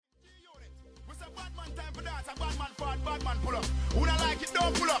Bad man forward, bad man pull up. Who don't like it,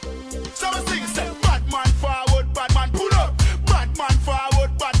 don't pull up. So we sing, say, bad man forward, bad man pull up. Bad man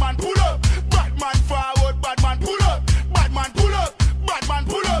forward, bad man pull up. Bad man forward, bad man pull up. Bad man pull up. Bad man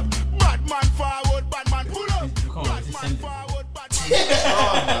pull up. Bad man forward, bad man pull up. Bad man forward, bad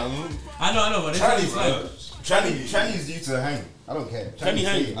man. I know, but Tranny's due to hang. I don't care. Tranny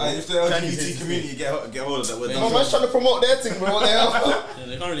hang. If the LGBT community get hold of that, we're No, man's trying to promote their thing, bro. What the hell? Yeah,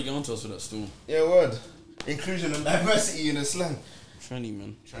 they can't really get onto us for that still. Yeah, word. Inclusion and diversity in the slang. Tranny,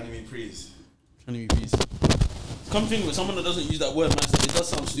 man. Tranny me please. Tranny me please. Come think with someone that doesn't use that word, man, it does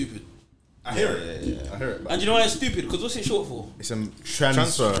sound stupid. I hear it. Yeah. I hear it. And you know why it's stupid? Because what's it short for? It's a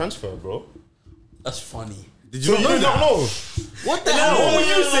transfer. Transfer, bro. That's funny. Did you not know? No. What the hell? What were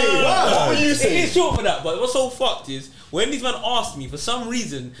you saying? What were you saying? It is short for that, but what's so fucked is when these men asked me for some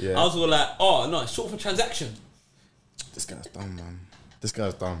reason, I was all like, oh no, it's short for transaction. This guy's dumb, man. This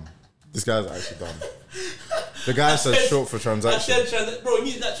guy's actually dumb. The guy said short for transaction. I said bro, you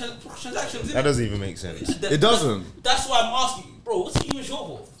need that transactions. That doesn't even make sense. It doesn't. That's why I'm asking you, bro. What's it even short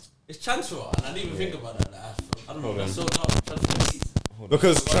for? It's transfer, and I didn't even think about that. Like, I don't know. That's so dumb.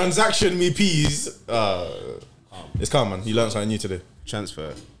 Because transaction me peas. It's calm, man. You learned something new today.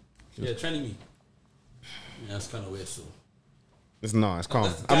 Transfer. Yeah, tranny me. Yeah, that's kind of weird. So It's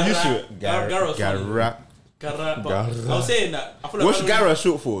calm. I'm used to it. Garra. I was saying that. I feel like What's Garra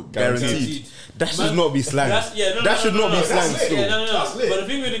short for? Guaranteed. That should not be slang. That should not be slang still. Yeah, no. But the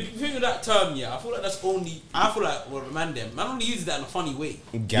thing with that term, I feel like that's only. I feel like man only uses that in a funny way.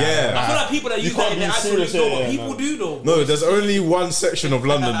 Yeah. I feel like people that use that in their actual lingo, but people do though. No, there's only one section of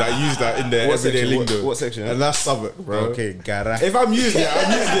London that use that in their everyday lingo. What section? And that's Southwest, bro. Okay, Garra. If I'm using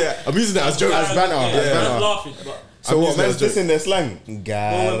it, I'm using it as joke. As banter. I'm laughing, but. So what, man's dissing their slang?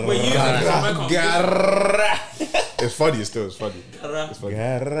 Garra. It's funny still, it's funny.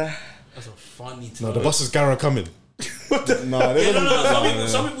 Garra. That's a funny term. No, the bus is Garra coming.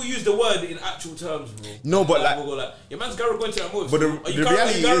 Some people use the word in actual terms, bro. No, but like go like, your man's Garra going to that move. But the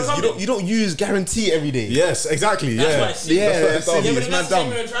reality is, you don't use guarantee every day. Yes, exactly. That's That's but it's that's dumb.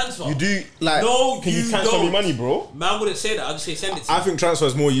 the same with a transfer. You do like, can you transfer me money, bro? Man wouldn't say that. I'd just say send it to I me. think transfer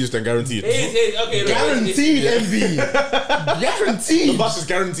is more used than guaranteed. It is, okay. Guaranteed, MV. Guaranteed. The bus is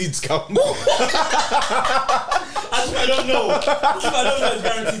guaranteed to come. I don't know. It's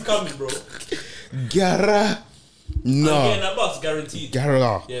guaranteed coming, bro. Garra. No. I'm getting that bus guaranteed.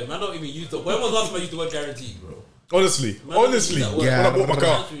 Garra. Yeah, man, don't even use the. When was the last time I used the word guaranteed, bro? Honestly, when I bought my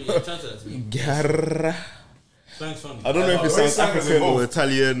car. Transfer that to me. Garra. Thanks, funny. I don't know if it sounds African or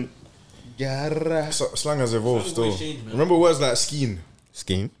Italian. Garra. Slang has evolved Slang still. always change, man. Remember words like skeen?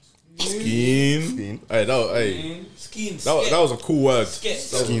 Skeen. Hey, Skeen. that was a cool word.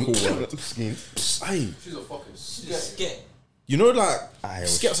 Sket. That was a cool word. Skeen. Hey, She's a fucking Sket. you know, like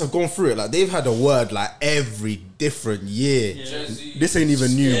skets have gone through it. Like they've had a word like every different year. Jersey. This ain't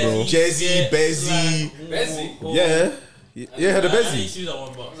even new, bro. Jezzy, Bezzy. Bezzy. Yeah, the I Bezzy. used to use that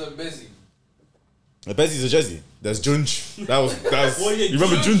one, but. What's a busy? The Bezzy's a Jezzy. There's Junj. That was. Well, yeah, You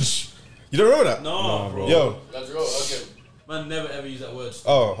remember Junj? You don't remember that? No, bro. Yo. Let's go. Okay. Man, never ever use that word.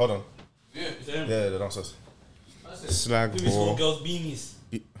 Oh, hold on. Yeah. Yeah, the downstairs. Slag, People call bro. girls beanies.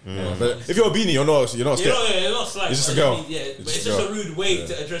 But if you're a beanie, you're not scared. It's not slang. It's just a but girl. Yeah, It's but just it's a just girl. a rude way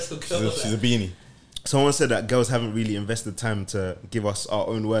to address the girl. She's a beanie. Someone said that girls haven't really invested time to give us our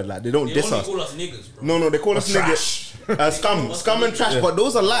own word. Like they don't They diss only us. call us niggas, bro. No, they call us Trash. niggas. Scum and trash. But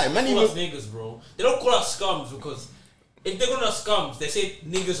those are lie. Man, They call us even niggas, bro. They don't call us scums because if they're calling us scums, they say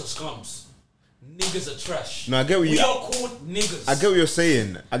niggas are scums. Niggas are trash. No, I get what We you. are called niggas. I get what you're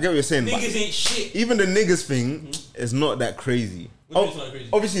saying. But Niggas ain't shit. even the niggas thing is not that crazy. What do you mean it's not crazy?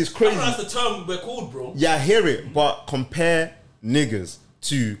 Obviously, it's I crazy. think that's the term we're called, bro. Yeah, I hear it, but compare niggas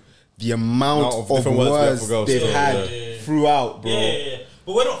to the amount of of different words words for girls. they've Yeah, had yeah. throughout, bro. Yeah.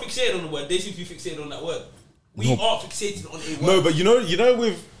 But we're not fixated on the word. They seem to be fixated on that word. We are fixated on a word. No, but you know,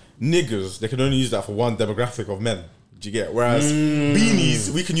 with niggas, they can only use that for one demographic of men. Do you get? Whereas beanies,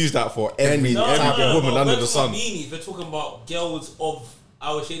 we can use that for every type of woman under the sun. Meanies, we're talking about girls of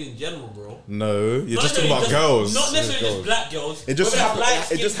our shade in general, bro. No, you're Not just talking about necessarily girls. Not necessarily Girls. just black girls. It just whether that's happen- light it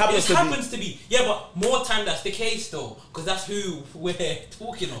skin, just happens to be- Yeah, but more time that's the case though, because that's who we're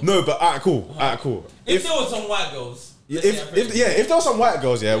talking of. No, but alright, cool. If there was some white girls, If there were some white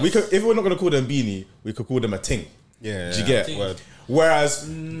girls, we could. If we're not gonna call them beanie, we could call them a ting. Yeah. Do you get? Ting. Whereas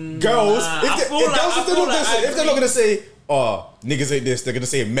girls, if they're not gonna say, "Oh, niggas ain't this," they're gonna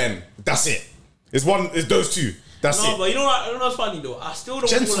say "men." That's it. It's those two. That's No, it. but you know what's funny though? I still don't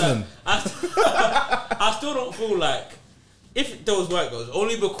Gentlemen. feel like I still don't feel like if there was white girls,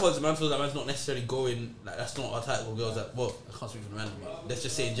 only because the man feels like man's not necessarily going like that's not our type of girls that I can't speak for the man, but let's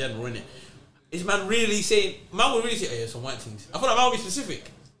just say in general, innit? is man really saying? Man would really say, "Oh, yeah, some white things." I feel like man would be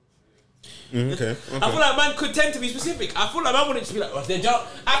specific. Okay. I feel like man could tend to be specific. I feel like man wouldn't just be like, "Oh, they're just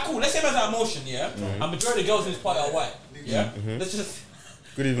cool." Let's say man's at emotion, yeah. And majority of the girls in this party are white, yeah. Let's just.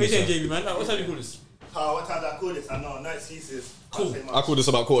 Good evening, What you sir. saying, JB, man? Like, what time do you call this? What time do I call this? I know, no excuses. Cool. I called this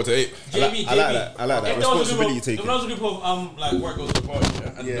about 7:45. JB, I like that. I like that. If there was Responsibility if taking. there was a group of like work girls at the party,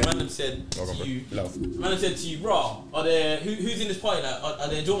 and the man them said to you, Love. the man them said to you, bro, are there who's in this party? Like, are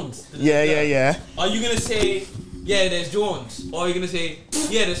there Jones? Yeah. Are you gonna say, yeah, there's Jones, or are you gonna say,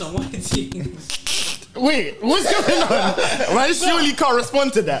 yeah, there's some white things? Wait, what's going on? Man, surely can't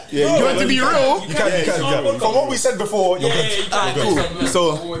respond to that. Yeah, you want to be real? You can. From what we said before, you're good. You can. Cool.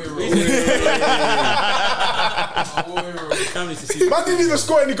 So, man didn't even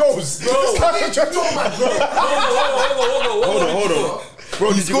score any goals. Hold on.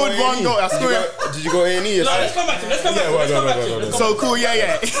 Bro, he scored one goal. I scored. Did you go A&E? No, let's come back to it. So cool,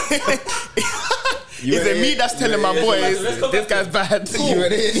 yeah. Is it me that's telling my boys this guy's bad? Cool.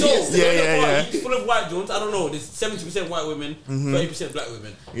 Yeah. Full of white Jones. I don't know. There's 70% white women, 30% black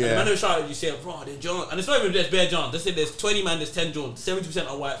women. Yeah. And the man who shouted, you say, bro, they're Jones. And it's not even just bare Jones. Let's say there's 20 man, there's 10 Jones.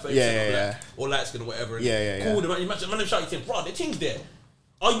 70% are white, 30% are black, or light skin or whatever. Cool. The man who shouted, you say, bro, there things there.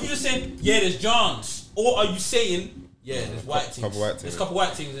 Are you just saying, yeah, there's Johns, or are you saying? Yeah, there's white things. There's a couple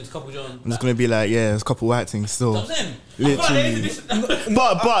white things. There's a couple Johns. I'm just gonna be like, yeah, there's a couple white things still. I'm saying, Literally.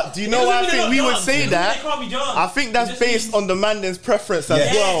 But do you know why I think we would say that? I think that's based on the man's preference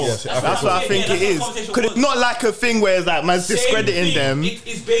as well. Yes, that's what I think it is. Because it's not like a thing where it's like man's discrediting them. It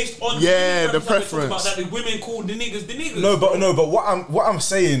is based on the preference. That the women call the niggas. No, but what I'm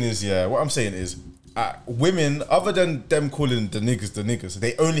saying is women, other than them calling the niggas,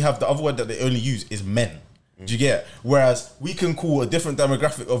 they only have the other word that they only use is men. Do you get? Whereas we can call a different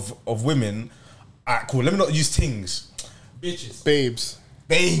demographic of women. Cool. Let me not use things. Bitches. Babes.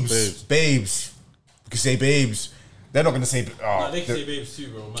 We can say babes. They're not gonna say. They can say babes too,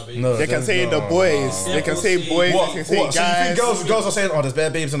 bro. My baby. No, They can say the boys. They can say boys. They can say So you guys. think girls are saying, there's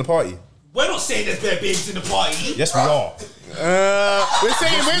bare babes in the party? We're not saying there's bare babes in the party. Yes, we are.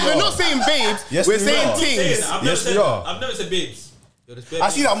 We're not saying babes. Yes, we're we saying are. things. Yes, we are. I've never said babes. I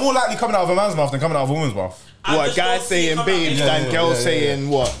see that more likely coming out of a man's mouth than coming out of a woman's mouth. What, guys saying babes than girls saying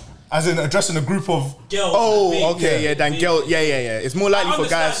what? As in addressing a group of girls. Oh, okay, than girls. Yeah. It's more likely for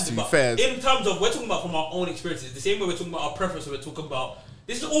guys to be fair. In terms of, we're talking about from our own experiences. The same way we're talking about our preference, we're talking about.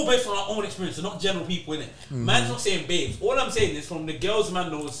 This is all based on our own experiences, not general people, innit? Man's not saying babes. All I'm saying is from the girls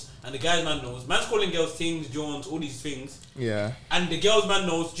man knows and the guys man knows. Man's calling girls things, Jones, all these things. Yeah. And the girls man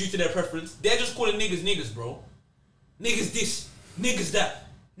knows due to their preference. They're just calling niggas, bro. Niggas this, niggas that,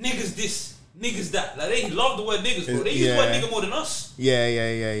 niggas this, niggas that. Like, they love the word niggas, bro. They use the word nigga more than us.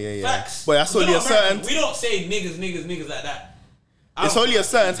 Yeah. Facts. But that's only a certain. We don't say niggas like that. It's only a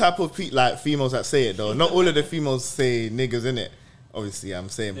certain type of like females that say it though. Not all of the females say niggas in it. Obviously, I'm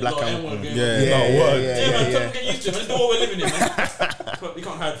saying black and man, get used to it. That's the world we're living in, man. We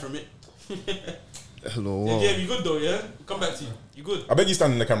can't hide from it. Hello. Yeah, you good though, yeah? Come back to you. You good? I beg you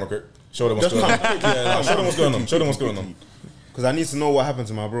stand in the camera quick. Show them what's going on. Show them what's going on. Because I need to know what happened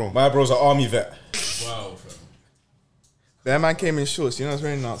to my bro. My bro's an army vet. Wow, fam. That man came in shorts. You know it's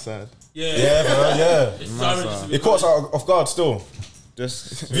raining outside. Yeah, bro. It caught us off guard still.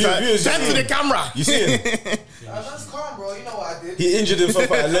 Just viewers, stand to the camera. You see him? That's calm, bro. You know what I did. He injured himself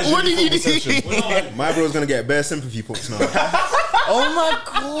at a legendary What did he do? session. my bro's gonna get bare sympathy points now. Oh my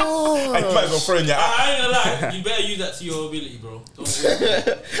god! I might as well throw in your I ain't gonna lie. You better use that to your ability, bro. You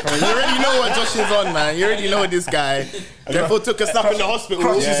already know what Josh is on, man. You already know this guy. Therefore, took a snap in the hospital.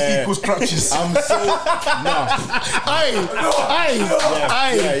 Crutches equals crutches. I'm so Aye.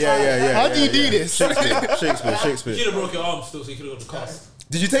 How do you do this? Shakespeare. You should have broke your arm still, so you could have got the cast.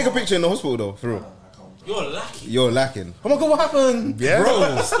 Did you take a picture in the hospital though? For real? You're lacking. Oh my god, what happened? Yeah, bro.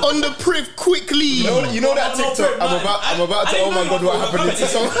 On the priv quickly. You know that TikTok? I'm about to. Oh my god, what happened to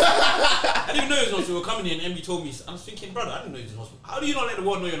someone? I didn't even know he was in hospital. We were coming in and MB told me. I was thinking, brother, I didn't know he was in hospital. How do you not let the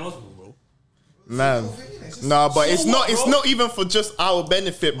world know you're in hospital, bro? Man, no, but it's not even for just our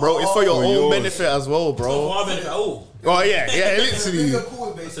benefit, bro. It's for your own benefit as well, bro. For our benefit, Oh yeah, literally.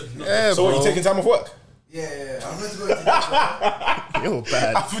 Yeah, so, what, you taking time off work? Yeah. I'm meant to go to You're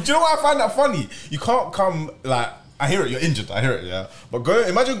bad. Do you know what I find that funny? You can't come like. I hear it, you're injured, I hear it, yeah. But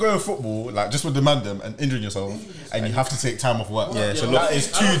imagine going football, like just with the man them and injuring yourself, and you have to take time off work. Yeah, so that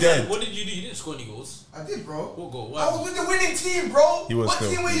is too dead. What did you do? You didn't score any goals. I did, bro. What goal? I was with the winning team, bro. He was what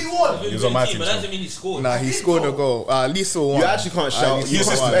still. team were you on? He was on my team. But that doesn't mean he scored. Nah, he scored a goal. At least one. You actually can't shout. You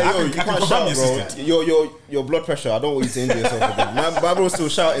can't shout, bro. Your blood pressure. I don't want you to injure yourself again. My bro's still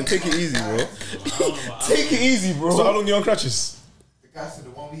shouting. Take it easy, bro. Take it easy, bro. So how long are you on crutches? The guy said the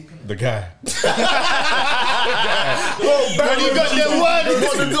 1 week. The guy. When you got them words,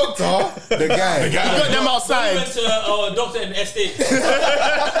 Not the doctor. The guy. you got them We outside. went to our doctor in the estate.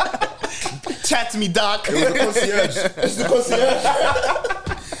 Chat to me, doc. It was the concierge. It's the concierge.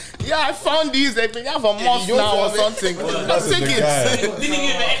 Yeah, I found these. They have a month you now or want something. That's Take the it. guy. Didn't give him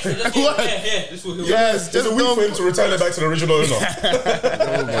an extra. Just What? yeah, this will Yes, There's just a week for him to return it back to the original owner.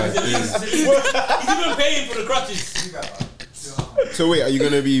 He's even paying for the crutches. So wait, are you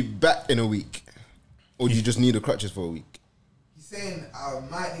gonna be back in a week, or do you just need the crutches for a week? He's saying I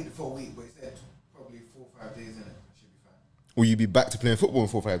might need it for a week, but he said probably 4 or 5 days in it. I should be fine. Will you be back to playing football in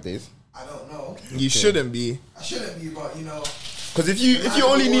 4 or 5 days? I don't know. You shouldn't be. I shouldn't be, but you know. Because if you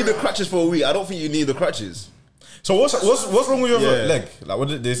only need the crutches for a week, I don't think you need the crutches. So what's wrong with your leg? Like what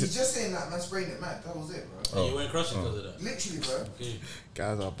did they He's say? just saying that man sprained it, man. That was it, bro. You weren't crushing because of that. Literally, bro. Okay.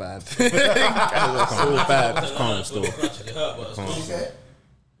 Guys are bad. Guys are so bad. Calm still. It hurt, but it's What you calm. said?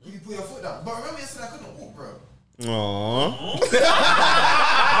 You put your foot down. But remember yesterday I couldn't walk, bro. Aww.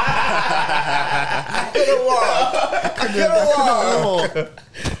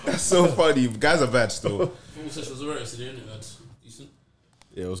 That's so funny. Guys are bad still. Football session was alright yesterday, innit? That's decent.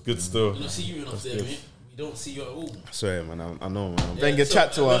 Yeah, it was good still. I don't see you enough there, mate. We don't see you at all. Sorry, man. I know, man. Venga,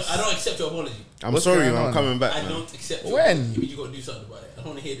 chat to us. I don't accept your apology. I'm What's sorry, going man. on? I'm coming back, I man. don't accept your When? apology. You got to do something about it. I don't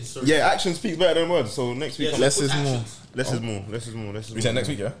want to hear this story. Yeah, action speaks better than words. So next week, Yeah, Less put is more. actions. less is more. Less is more. Less is more. We said next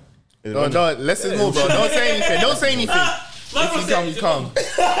week, yeah? No, less is more, bro. Don't say anything. Don't say anything. Man, If you come, you come.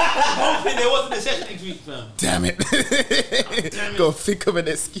 I'm hoping there wasn't a session next week, fam. Damn it. Go think of an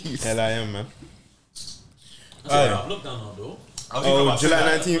excuse. Hell, I am, man. I've looked down now, though. Oh, July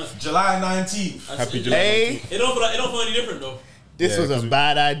 19th. July 19th. Happy July. Hey, It don't feel any different, though. this was a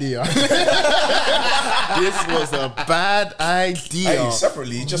bad idea. This was a bad idea. Hey,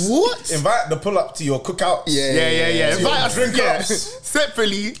 separately, just What? invite the pull up to your cookout. Yeah. Invite us drink again. ups.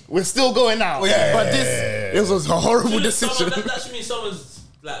 Separately, we're still going out. Yeah. But this was a horrible decision. That should mean someone's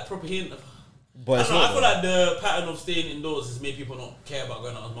like proper hint. But it's not, I feel like the pattern of staying indoors has made people not care about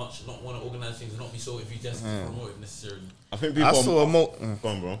going out as much, not want to organise things, not be so enthusiastic for a motive necessarily. I think people. Go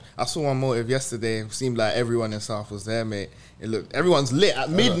on, bro. I saw one motive yesterday. It seemed like everyone in South was there, mate. It looked everyone's lit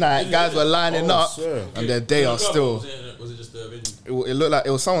at midnight. Guys were lining up, swear. and they are still. Was it just the venue? It looked like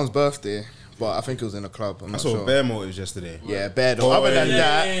it was someone's birthday, but I think it was in a club. I'm I not saw sure. bare motives yesterday. Yeah, bare though. Other than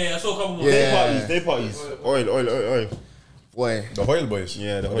that, Yeah, I saw a couple more. Yeah. Day parties. Oil. boy. The Hoyle boys.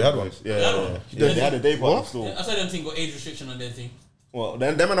 Yeah, the Oh, whole they had one. boys. Yeah. They They had a day party What? still. I said them thing got age restriction on their thing. Well,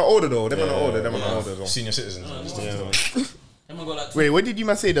 them are not older though. Them are not older. Them are not older. Though. Senior citizens. Yeah, man. Them got like Wait, what did you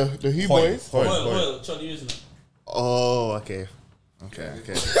man say? The Who Hoyle. boys? Oil, Charlie using it. Oh, okay.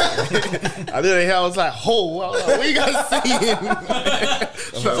 I didn't hear. I was like, "Ho!" I was like, what are you guys saying? What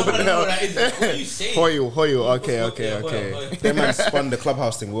are you saying? Hoyo. Okay. Them man spun the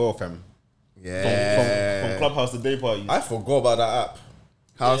clubhouse thing well, fam. Yeah. From clubhouse to day parties. I forgot about that app.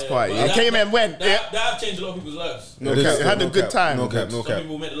 House party. but It came and went. That have changed a lot of people's lives. No It cap, had no a good cap, time. No cap. Some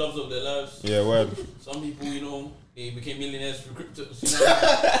people met the loves of their lives. Yeah, word. Some people, they became millionaires through crypto. You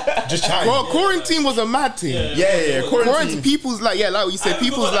know? Just chatting. Bro, quarantine was a mad thing. Yeah. Quarantine, people's like what you said, I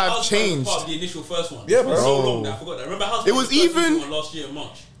people's forgot that lives house party was changed. part of the initial first one. Yeah, It was bro. so long that I forgot that. Remember house It was party even- one last year in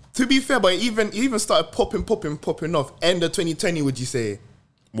March. To be fair, but it even started popping off. End of 2020, would you say?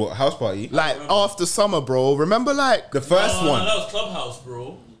 What, house party? Like after summer, bro. Remember, like The first No, one. that was Clubhouse,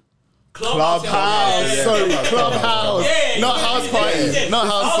 bro. Clubhouse. Yeah. Sorry, Clubhouse. Yeah, not yeah, house yeah, party. yeah. Not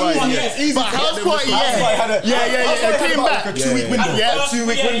house party. Yeah, it's But house party, yeah. Yeah. It came back. a 2 week window. Yeah, 2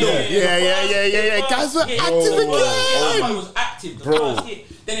 week window. Yeah. Guys were active It again. was active. The first hit.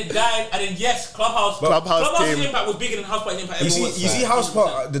 Then it died, and then Clubhouse Clubhouse came. impact was bigger than House Party impact. You ever was. see, House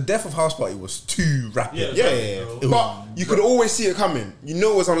Party. The death of House Party was too rapid. Yeah. But you could always see it coming. You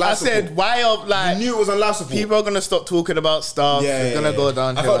know it was on I life said, support. why up? You Like knew it was on life support. people are gonna stop talking about stuff. Yeah, It's gonna go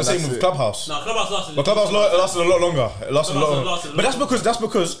down. I felt the same with Clubhouse. No, Clubhouse lasted. But Clubhouse lasted a lot longer. It lasted a lot Clubhouse longer. lasted a But lot that's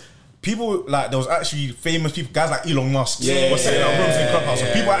because people, like, there was actually famous people, guys like Elon Musk, Yeah. were setting up rooms in Clubhouse. So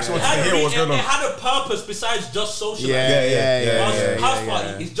people actually wanted to hear what was going It on. had a purpose besides just socializing. Yeah. House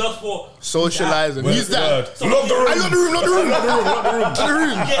Party is just for Socializing. Use that. Lock the room. I got the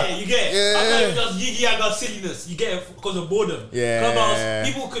room. You get it. After it just yiggy, I got silliness. You get it because of boredom. Yeah.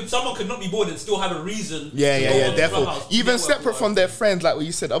 Clubhouse, someone could not be bored and still have a reason. to go Yeah, on to definitely. Clubhouse. Even You get separate what- from their friends, like what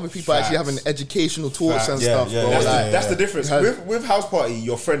you said, other people actually having educational talks and Yeah, stuff, yeah, bro. yeah. Like, That's the difference. Had- With house party,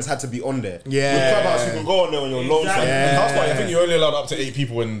 your friends had to be on there. Yeah. With clubhouse, you can go on there on your lonesome. Exactly. In House Party, I think you're only allowed up to 8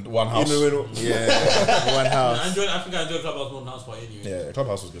 people in one house. yeah, one house. I think I enjoyed Clubhouse more than House Party anyway. Yeah,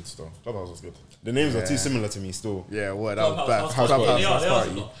 Clubhouse was good still. Clubhouse was good. The names are too similar to me still. Yeah, what that was Clubhouse, bad. House Clubhouse, Party. house They party.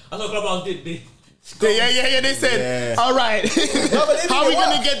 also- I thought Clubhouse did. They said, all right, how are we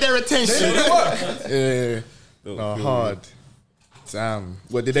going to get their attention? Hard. Damn.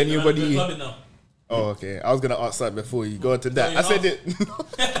 What, did anybody... Oh, okay. I was going to ask that before you go into that. I said it...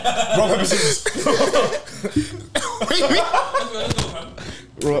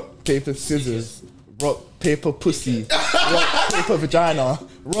 Rock, paper, scissors. Rock, paper, pussy. Rock, paper, vagina.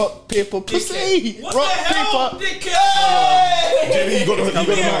 Rock, paper, pussy. What rock, the hell? paper. Jamie, you got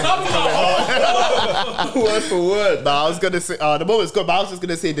the Word for word. Nah, I was gonna say the moment's gone, but I was just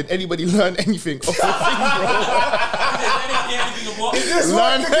gonna say, did anybody learn anything off the thing, bro? Is this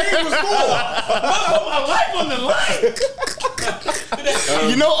what the game was for? My life on the line.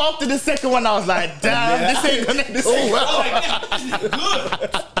 You know, after the second one, I was like, damn, this ain't gonna go well.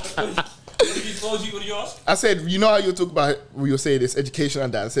 What did you ask? I said, you know how you talk about, you say this education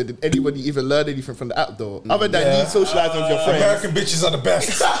and that. I said, did anybody even learn anything from the app though? Other than you socializing with your friends. American bitches are the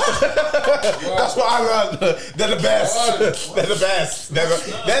best. That's what I learned. They're the best. They're the best. They're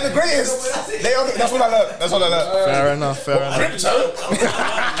the greatest. That's what I learned. That's what I learned. Fair enough. Crypto?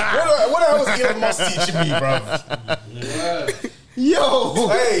 What the hell was Elon Musk teaching me, bro? Yo.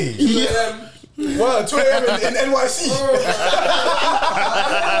 Hey. Yeah. Well, 2 a.m. in NYC.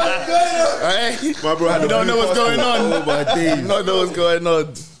 My bro had don't know what's going on. Oh my days. Don't know what's going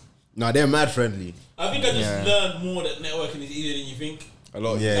on. Nah, they're mad friendly. I think I just learned more that networking is easier than you think. A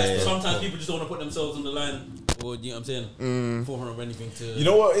lot. Sometimes people just don't want to put themselves on the line, or you know what I'm saying, forefront of anything to. You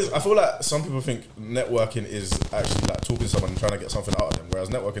know what is? I feel like some people think networking is actually like talking to someone and trying to get something out of them, whereas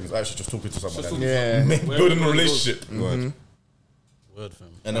networking is actually just talking to someone and building a relationship. Word, fam.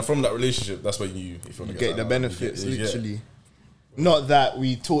 And then from that relationship, that's when you get the benefits, literally. Not that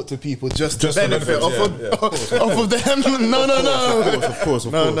we talk to people just to benefit off of them. No. Of course.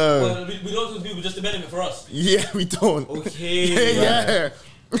 No. Well, we don't talk to people just to benefit for us. Yeah, we don't. Okay. Yeah.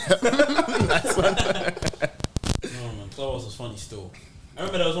 Nice one. No, man, Clubhouse was funny still. I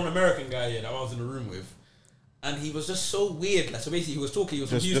remember there was one American guy that I was in the room with, and he was just so weird. Like, so basically, he was talking. He was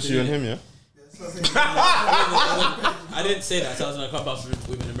from Houston. Just you and him, yeah. I didn't say that. So I was in a Clubhouse room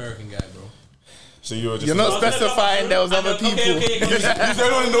with an American guy, bro. So you're not specifying there was other people. Okay. Who's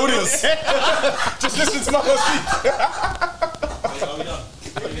going on in the audience? Just listen to my first speak. Are we done?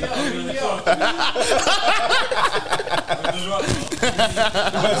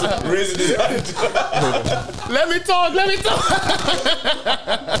 Raising his hand. Let me talk.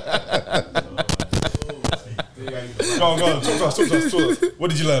 Go on. Talk to us. What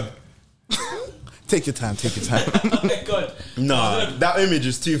did you learn? Take your time. Oh my God. Nah, that image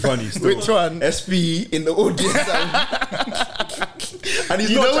is too funny. Still. Which one? SP in the audience. And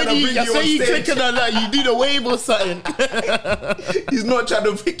he's You not know trying when to bring you on you stage. clicking on that, you do the wave or something. He's not trying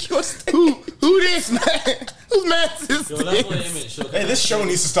to pick your stage. Who this man? Whose man is Yo, that's what the this? image showed. Hey, this show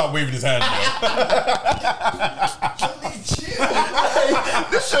needs to start waving his hand.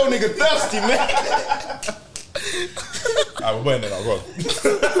 This show nigga thirsty, man. Alright, we're burning it now. Go on.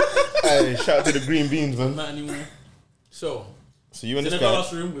 Hey, shout out to the green beans, man. Not anymore. So you and in this a guy.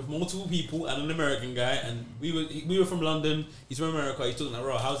 classroom with multiple people and an American guy, and we were from London. He's from America. He's talking like,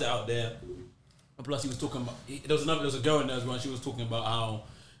 "Bro, how's it out there?" And plus, he was talking about there was a girl in there as well. And she was talking about how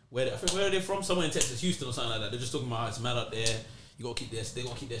where they're from, somewhere in Texas, Houston or something like that. They're just talking about how it's mad out there. You gotta keep they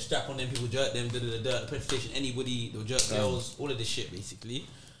gotta keep their strap on them. People jerk them. The petrol station, anybody they'll jerk girls. All of this shit basically.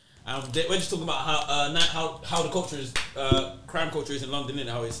 We're just talking about how the culture is, crime culture is in London, and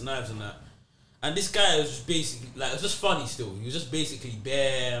how it's knives and that. And this guy was just basically like, it was just funny still. He was just basically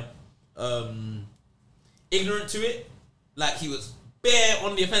bare ignorant to it. Like he was bare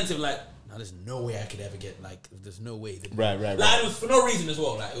on the offensive. Like, no, there's no way I could ever get there's no way. Right. Like it was for no reason as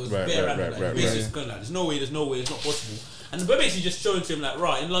well. Like it was bare random. Basically going like, there's no way, it's not possible. And we're basically just showing to him like,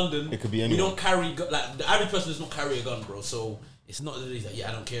 right, in London, it could be we don't carry like the average person does not carry a gun, bro. So. It's not that he's like,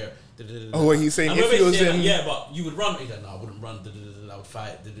 I don't care. Oh, what he's saying, if he was in... Like, but you would run. He's like, no, I wouldn't run. I would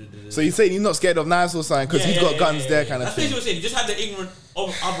fight. So he's saying he's not scared of knives or something because he's got guns there kind of thing. That's what he was saying. He just had the ignorant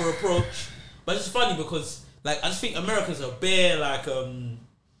other approach. But it's just funny because, like, I just think Americans are bare, like, I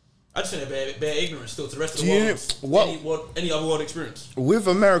just think they're bare ignorant still to the rest of the world. Any other world experience. With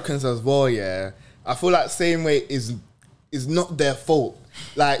Americans as well, I feel like same way is not their fault.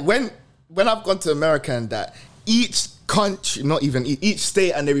 Like, when I've gone to America and that, each country, not even each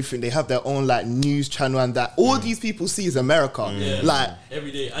state and everything, they have their own like news channel and that. All these people see is America, like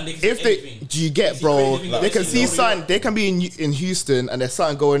every day. And they can if they do you get bro, they can see something. They can be in Houston and there's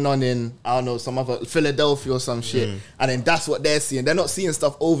something going on in I don't know some other Philadelphia or some shit, and then that's what they're seeing. They're not seeing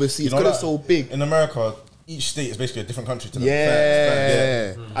stuff overseas because it's so big. In America, each state is basically a different country to them.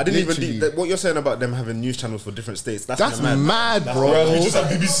 Yeah. I didn't even. What you're saying about them having news channels for different states, that's mad, bro. Whereas we just have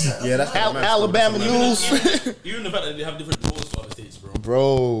BBC. Yeah, that's Alabama news. Even the fact that they have different laws for other states, bro.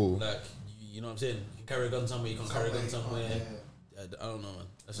 Bro. Like, you know what I'm saying? You can carry a gun somewhere, you can carry a gun somewhere. I don't know, man.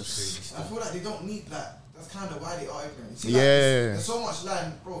 That's just crazy stuff. I feel like they don't need that. That's kind of why they are ignorant. See, there's so much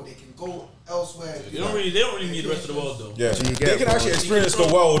land, bro. They can go elsewhere. They don't really need the rest of the world, though. Yeah, they can actually experience the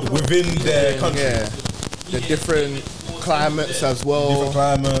world within their country. Yeah. The different climates as well. Different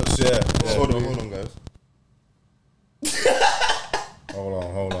climates, yeah. Hold on, guys.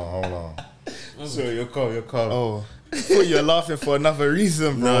 Hold on. Sorry, you're calm. Oh, I thought you were laughing for another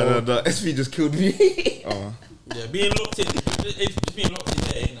reason, bro. No. SV just killed me. Oh. Yeah, being locked in, just being locked in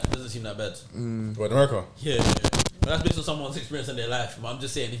there doesn't seem that bad. What, America? Yeah. But that's based on someone's experience in their life. But I'm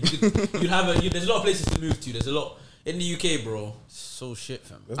just saying, if you could, there's a lot of places to move to. There's a lot in the UK, bro. So shit,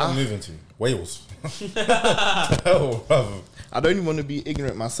 fam. Where's that moving to? Wales. Hell, brother. I don't even want to be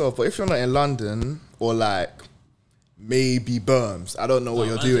ignorant myself, but if you're not in London or like maybe Birms, I don't know what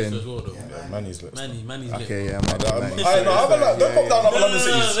you're doing. As well, though. Manny's lit. Manny's lit. Okay, yeah, Don't put down other London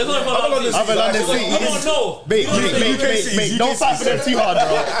cities. Other London cities. Mate, don't fight for them too hard, bro.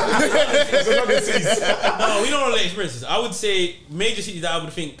 No, we don't want to let experiences. I would say major cities that I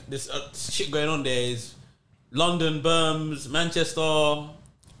would think there's shit going on there is London, Birms, Manchester.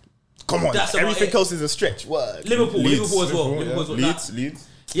 Come on, That's everything about else is a stretch. What? Liverpool as well. Leeds.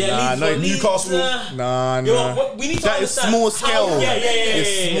 Yeah, Newcastle. Nah. We need to That is understand small scale.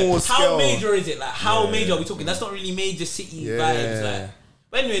 It's small scale. How major is it? Like, how major are we talking? That's not really major city vibes. Like,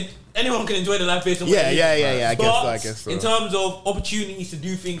 but anyway, anyone can enjoy the life based on what it is. I guess so. In terms of opportunities to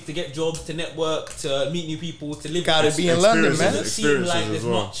do things, to get jobs, to network, to meet new people, to live. Gotta be in London, man. It doesn't seem like there's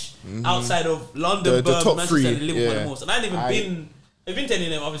much outside of London, The Birmingham, top Manchester, three, and Liverpool yeah. the most. And I haven't even been. I've been to any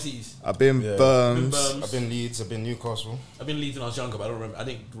of them other cities. I've been Birms. I've been Leeds. I've been Newcastle. I've been Leeds when I was younger, but I don't remember. I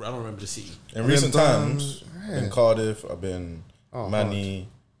don't remember the city. In recent times, I've been Cardiff, I've been Manny,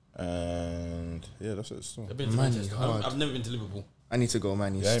 and yeah, that's it. Still. I've been to Manchester. I've never been to Liverpool. I need to go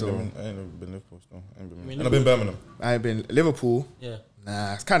Manny still. I ain't never been Liverpool still. And I've been Birmingham. I ain't been Liverpool. Yeah.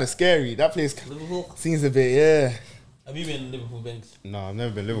 Nah, it's kind of scary. That place Liverpool. seems a bit, yeah. Have you been Liverpool, Banks? No, I've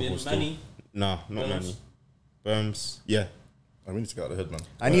never been Liverpool still. Manny? No, not Manny. Birms. Yeah. We need to get out of the hood, man.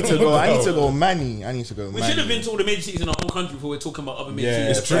 I need to go Manny. We should have been to all the major cities in our own country before we're talking about other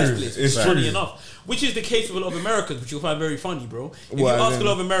major cities. It's true. It's funny true enough. Which is the case with a lot of Americans, which you'll find very funny, bro. If you Well, ask a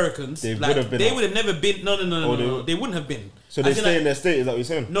lot of Americans, they like, would have never been. No. They wouldn't have been. So they stay in their state, is that what you're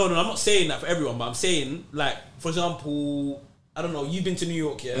saying? No, I'm not saying that for everyone, but I'm saying, like, for example, I don't know, you've been to New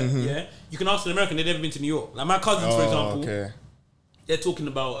York, yeah? You can ask an American, they've never been to New York. Like, my cousins, for example, they're talking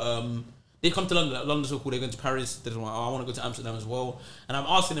about, they come to London, like, London's so cool, they're going to Paris, they're like, I want to go to Amsterdam as well. And I'm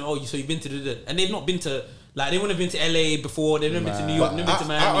asking them, so you've been to and they've not been to, like, they wouldn't have been to LA before, they've never been to New York, never been to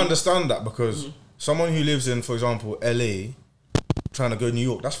Miami. I understand that because someone who lives in, for example, LA, trying to go to New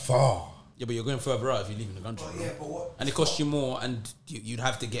York, that's far. Yeah, but you're going further out if you leave in the country. But what? And it costs you more, and you'd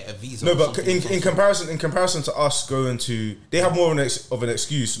have to get a visa. No, but in comparison to us going to, they have more of an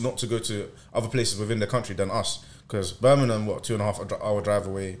excuse not to go to other places within the country than us. Because Birmingham, 2.5 hour drive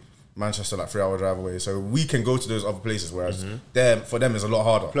away, Manchester 3 hour drive away. So we can go to those other places, whereas for them it's a lot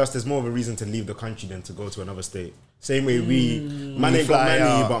harder. Plus, there's more of a reason to leave the country than to go to another state. Same way man ain't got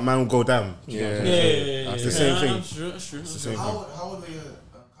money, but man will go down. Yeah. It's the same thing. That's true. That's the same How old were your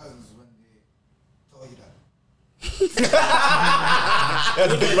cousins when they told you that? You had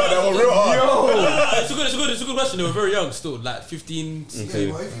to think about that one real hard. It's a good question. They were very young still, like 15.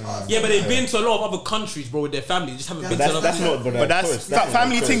 Yeah, but they've been to a lot of other countries, bro, with their family. They just haven't been to other places. But that's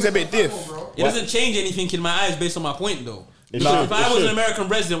family thing's a bit diff. It doesn't change anything in my eyes based on my point, though. If I was an American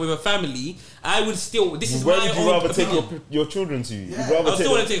resident with a family, I would still. This is Where my would you own rather opinion. take your children to? Yeah. I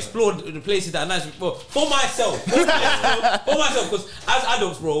still wanted to explore the places that are nice for myself. Because as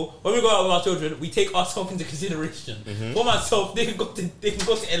adults, bro, when we go out with our children, we take ourselves into consideration. For myself, they can go to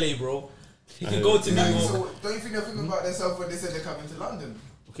LA, bro. They can go to New York. So don't you think they're thinking about themselves when they said they're coming to London?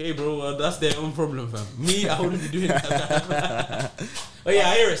 Okay, bro, that's their own problem, fam. Me, I wouldn't be doing that. But yeah,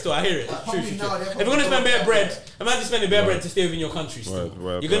 I hear it still. I hear it. True. If you're gonna spend bare bread, imagine spending bare bread to stay within your country still.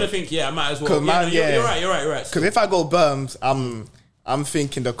 You're gonna think, I might as well. You're right. Because if I go Birms, I'm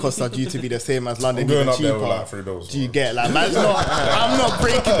thinking the costs are due to be the same as London, going even up there cheaper. with $3. Do you get I'm not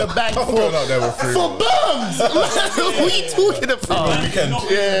breaking the bank I'm going out there with $3. Birms. What are you talking about? Weekend.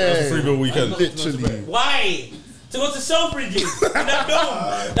 Yeah, $3 weekend. literally. Why? To go to Selfridges.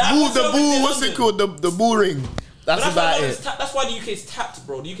 The bull. What's it called? The bull ring. That's about it. That's why the UK's tapped,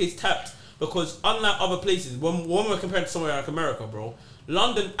 bro. The UK's tapped because unlike other places, when we're compared to somewhere like America, bro,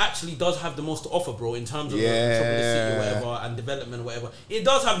 London actually does have the most to offer, bro, in terms of the metropolis city or whatever and development or whatever. It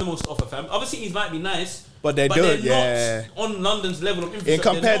does have the most to offer, fam. Other cities might be nice, but they're not on London's level of infrastructure.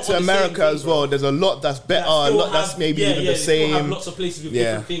 In compared to America as well, there's a lot that's better, a lot that's maybe even the same. Have lots of places with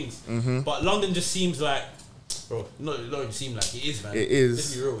different things, but London just seems like, bro, not even seem like it is, man. It is.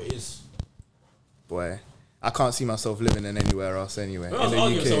 Let's be real, it is. Boy, I can't see myself living in anywhere else anyway. I was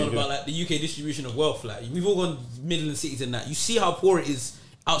arguing with someone about like the UK distribution of wealth. Like we've all gone Midland cities and that. You see how poor it is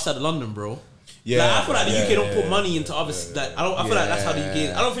outside of London, bro. Yeah, like, I feel like the UK don't put money into other. Like I feel like that's how the UK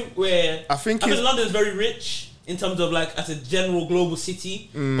is. I don't think we're. I think London's very rich in terms of like as a general global city,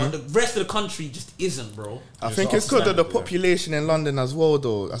 but the rest of the country just isn't, bro. I think it's because of the population in London as well,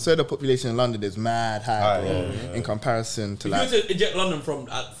 though. I said the population in London is mad high, bro, in comparison to like. If you were to eject London from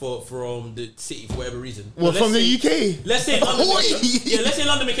the city for whatever reason. Well, from the UK. Let's say London. Let's say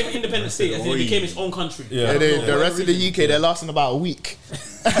London became an independent state, as in it became its own country. The rest of the UK, they're lasting about a week.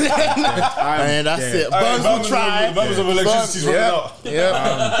 And that's it. Burns will try. Burns of electricity's running out.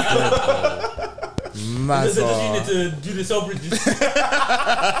 Does you need to do the Selfridge?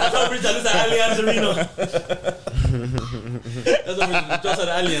 Selfridge that looks like Allianz Arena. That's what just at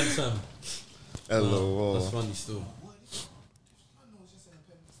Allianz, Sam. Hello. That's funny still.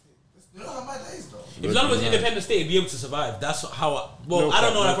 You know how bad that is, though? If London was an independent state, it'd be able to survive. That's how. I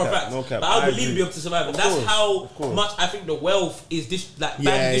don't know that for a fact, but I believe it'd be able to survive. And that's how much I think the wealth is badly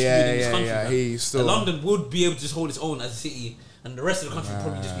distributed in this country. So London would be able to just hold its own as a city, and the rest of the country would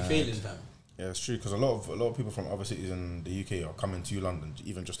probably just be failing, fam. Yeah, it's true because a lot of people from other cities in the UK are coming to London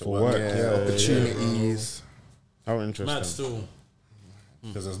even just to work. Opportunities. How interesting. Mad still.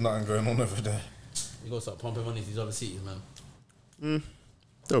 Because there's nothing going on over there. You gotta start pumping money to these other cities, man.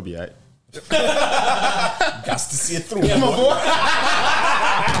 They'll be alright. Gas to see it through, my boy.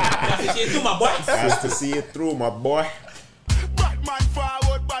 Gas to see it through, my boy. Gas to see it through, my boy. Bad man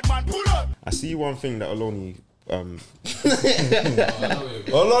forward, bad man pull up. I see one thing that Oloni.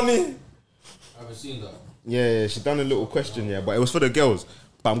 Oloni. I haven't seen that. Yeah, she done a little question, but it was for the girls.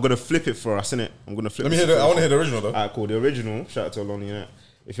 But I'm gonna flip it for us, innit? I'm gonna flip. Let me hear I want to hear the original though. Alright, cool. The original. Shout out to Oloni, innit?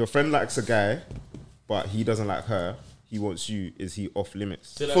 If your friend likes a guy, but he doesn't like her, he wants you. Is he off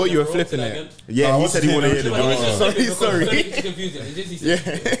limits? Thought you were flipping it. Yeah, he said he wanted to hear the original. Sorry.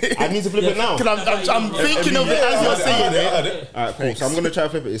 I need to flip it now. Because I'm thinking of it as you're saying it. Alright, cool. So I'm gonna try to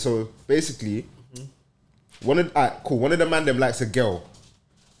flip it. So basically, one of the man them likes a girl,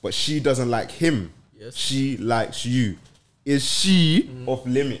 but she doesn't like him. Yes. She likes you. Is she off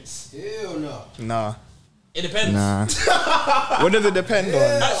limits? Hell no. Nah. It depends. Nah. What does it depend on?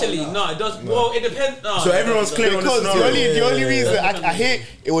 Actually, no, it does. No. Well, it depends. No, so everyone's clear on the scenario. The only reason I hear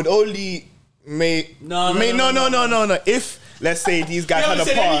it would only make no. If let's say these guys had a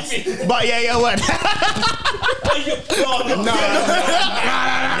past, but what?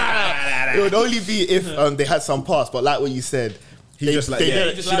 It would only be if they had some past, but like what you said. She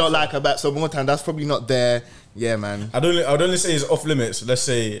don't like her back, so more time that's probably not there. Yeah, man. I'd only say it's off limits. Let's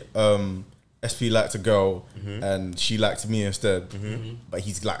say SP liked a girl and she liked me instead, but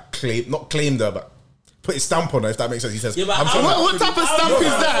he's like not claimed her, but put his stamp on her, if that makes sense. He says, what type of stamp is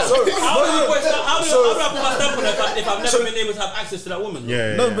that? How do I put my stamp on her if I've never been able to have access to that woman?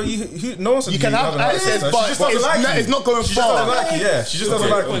 No, but no one said you can have access, but it's not going far. She just doesn't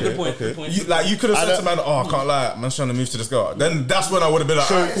like you. Good point. You could have said to man, I can't lie, man's trying to move to this girl. Then that's when I would have been like,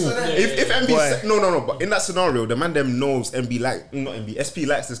 cool. If MB no, but in that scenario, the man them knows SP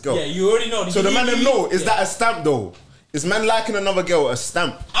likes this girl. Yeah, you already know. So the man them know, is that a stamp though? Is man liking another girl a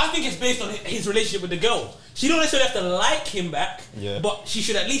stamp? I think it's based on his relationship with the girl. She don't necessarily have to like him back, but she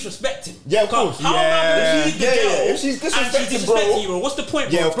should at least respect him. Yeah, of course. How am I going to the girl if she's disrespecting, bro? What's the point,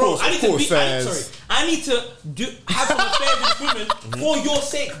 bro? Yeah, of course. I need to have some affairs with women for your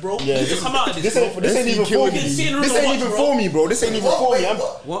sake, bro. Yeah, you come out of this. This ain't even for me. This ain't even for me, bro. This ain't even for me.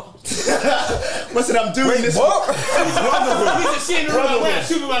 What? I said I'm doing this. What? He's just sitting in the room wearing a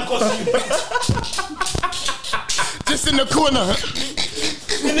Superman costume. Just in the corner.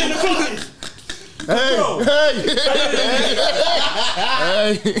 Hey.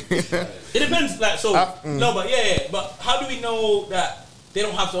 It depends, like, so. No, but but how do we know that they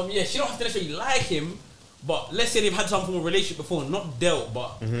don't have some? Yeah, she don't have to necessarily like him, but let's say they've had some form of relationship before, not dealt,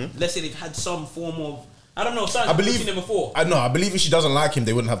 but let's say they've had some form of. I don't know. I believe them before. I believe if she doesn't like him,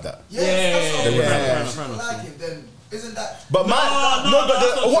 they wouldn't have that. Yeah. Like him, then isn't that? But what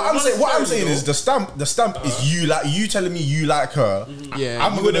I'm saying is the stamp is you telling me you like her. Yeah,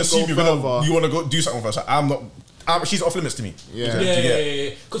 I'm gonna assume you want to go do something with her. So she's off limits to me. Yeah.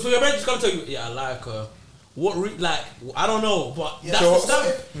 Because for your friend just come tell you, I like her. I don't know, but that's the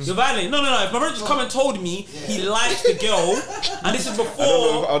stuff. You're violating. No. If my brother just come and told me he likes the girl, and this is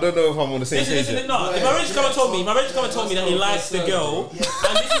before. I don't know if I'm on the same page. If my brother just come and told me that he likes the girl,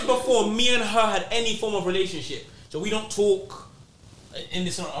 and this is before me and her had any form of relationship, so we don't talk. In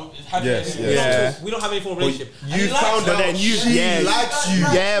this, we don't have any form of relationship. You found her, then she likes you.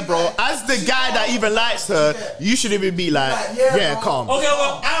 Yeah, bro. As the guy that even likes her, you should even be like, calm. Okay,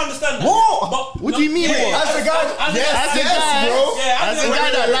 well, I understand. What do you mean? As the guy, as the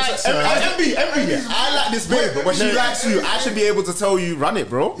guy that likes her. MB, I like this babe, but when she likes you, I should be able to tell you, run it,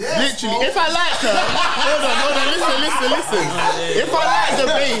 bro. Literally, if I like her, hold on, listen. If I like the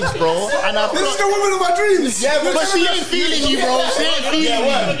babes, bro, and this is the woman of my dreams. Yeah, but she ain't feeling you, bro. She ain't feeling you.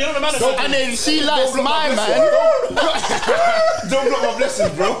 And then she likes my man. Don't block my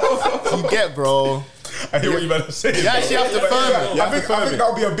blessings, bro. You get, bro. I hear what you about to say. You actually have to firm it. I think that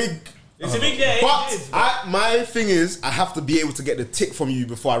would be a big. It's a big day. But my thing is, I have to be able to get the tick from you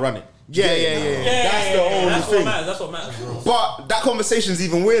before I run it. Yeah. That's the only thing. That's what matters, bro. But that conversation's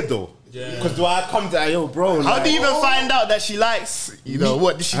even weird though. Because do I come to yo, bro? How do you even find out that she likes?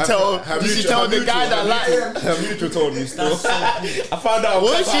 What did she tell? Did she tell the guy that likes? Her mutual told me still. I found out.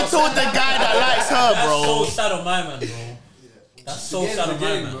 What she told the guy that likes her, bro? That's so sad on my man, bro. That's so sad on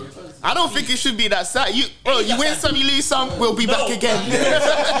my man. I don't think it should be that sad. You win some, you lose some. We'll be back again.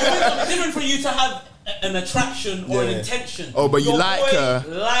 It's different for you to have an attraction or an intention. Oh, but you like her.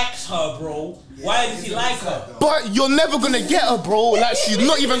 Likes her, bro. Why does he like her? But you're never gonna get her, bro. Like she's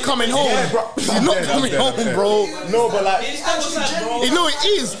not even coming home. She's not coming home, bro. No, but like, it's so sad, bro. You know it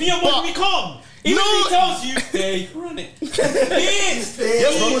is. Be a boy, be calm. Even if he tells you, hey, run it. It is.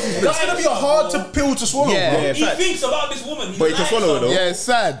 That's gonna be a hard pill to swallow, bro. He thinks about this woman. But you can swallow it though. Yeah, it's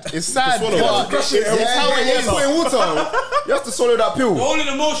sad. It's sad. But it's how it is. Put in water. You have to swallow that pill. The whole in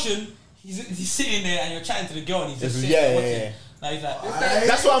emotion. He's sitting there and you're chatting to the girl and he's just sitting there watching. Like he's like,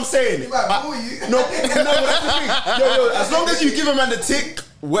 that's what I'm saying. No, that's the thing. Yo, as long as you give a man the tick,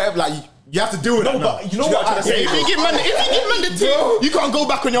 whatever, like you have to do it. No, but you know what I'm saying? If you give man the tick, you can't go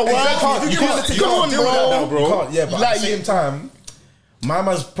back on your word. You can't deal with that, bro. You can't. Yeah, but at the same time, my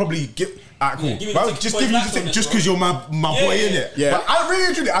man's probably cool. Just give you the tick just because you're my boy, innit? Yeah. But I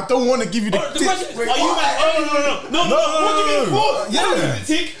really, truly, I don't want to give you the tick. The question is, are you mad? No. What do you mean? Yeah. I don't give the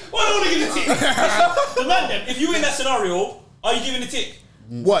tick. Why don't I want to give the tick? The man, then, if you in that scenario, are you giving the tick?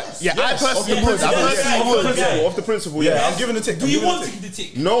 What? Yeah, I personally would. Off the principle, yeah. I'm giving the tick. Do you want to give the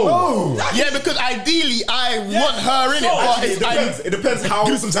tick? No. Yeah, because ideally I want her in it. It depends how.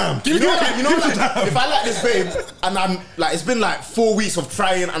 Give it some time. You know, like, if I like this babe and I'm like, it's been like 4 weeks of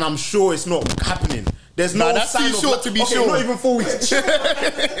trying and I'm sure it's not happening. There's no that's sign too short to be sure. Not even 4 weeks.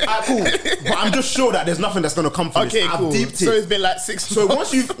 Cool. But I'm just sure that there's nothing that's gonna come from this. Cool. I've deeped it. So it's been like 6 months. So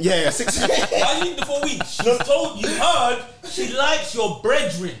once you, 6 months. Why do you need the 4 weeks? She told you heard she likes your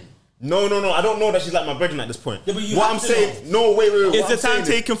bredrin. No. I don't know that she's like my brethren at this point. Yeah, but you what have I'm to saying, know. No, wait. Is the time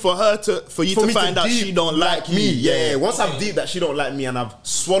taken for you to find out she don't like me? Yeah. Once I've deep that she don't like me and I've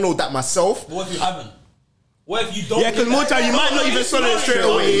swallowed that myself. But what if you haven't? What if you don't? Yeah, because more time you might not even swallow it straight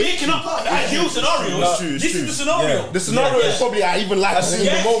away. Making up ideal scenarios. This is the scenario. The scenario is probably I even like her in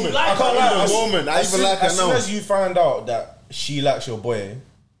the moment. I can't lie. In the moment, I even like her now. As soon as you find out that she likes your boy,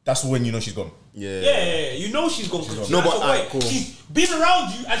 that's when you know she's gone. Yeah. You know she's gone. No, but cool. She's been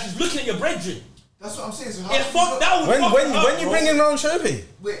around you and she's looking at your bredrin. That's what I'm saying. So when you bring in round Shobi?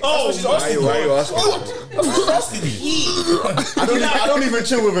 Oh, why are you asking? I don't even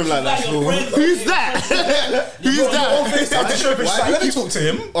chill with him like that. Who's that? Who's that? Let me talk to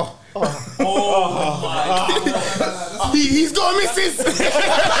him. Oh my God. He's got a missus.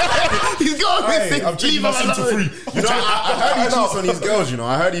 He's got a missus. I'm treating my son to free. You know, I heard he cheats on these girls. You know,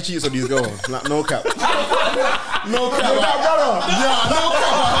 I heard he cheats on these girls. Like, no cap. No cap. No cap.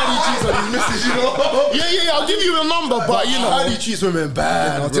 I heard he cheats on his missus. You know. Yeah. I'll give you a number, but you know, I heard he cheats women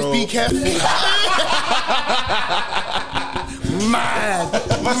bad. Just be careful. Mad.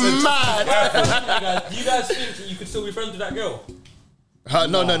 Do you guys think you could still be friends with that girl?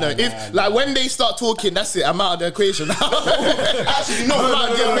 No. If like when they start talking, that's it. I'm out of the equation. Actually, no.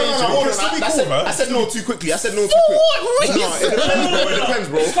 I said no too quickly. It depends,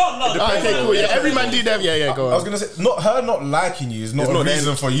 bro. Okay, cool. Yeah, every man do them. Yeah, go on. I was gonna say, her not liking you is not a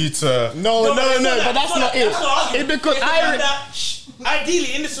reason for you to. No, but that's not it. It's because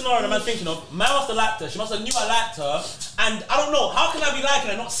ideally, in the scenario that I'm thinking of, man must have liked her. She must have knew I liked her, and I don't know how can I be liking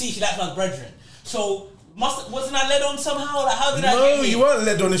her and not see she likes my brethren. So Wasn't I led on somehow? Like, how did I No, get you weren't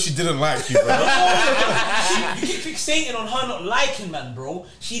led on if she didn't like you, bro. You keep fixating on her not liking man, bro.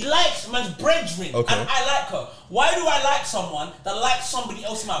 She likes man's brethren, Okay. and I like her. Why do I like someone that likes somebody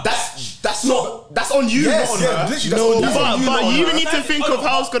else in my batch? That's on you, Yes, not on yeah, her. literally, that's on you, not but on you her. even need to think of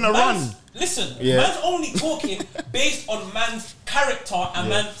how it's gonna run. Listen, Yeah. man's only talking based on man's character and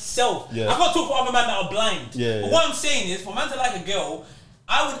man's self. Yeah. I can't talk for other men that are blind. Yeah, But yeah. what I'm saying is, for a man to like a girl,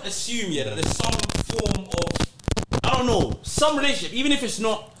 I would assume that there's some form of, I don't know, some relationship, even if it's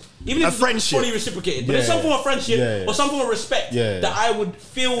not. Even if it's friendship. not fully reciprocated, but there's Yeah. some form of friendship Yeah. or some form of respect Yeah. that I would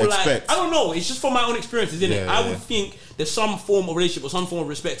feel like, Expect. I don't know, it's just from my own experiences, innit? Yeah, I yeah. would think there's some form of relationship or some form of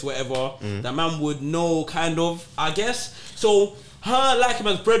respect or whatever that man would know, kind of, I guess. So her liking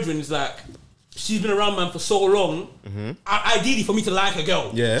man's brethren is like, she's been around man for so long. Ideally, for me to like a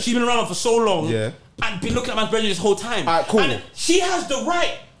girl, Yeah. she's been around man for so long, Yeah. and been looking at man's brethren this whole time. Alright, cool. And she has the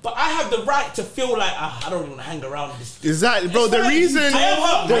right, but I have the right to feel like I don't even want to hang around this. Exactly, bro. The reason, I am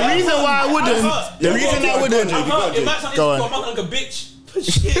hurt. the I am reason hurt. why I I'm wouldn't, hurt. the reason I wouldn't. I'm hurt. It might sound Go I'm on. not like a bitch.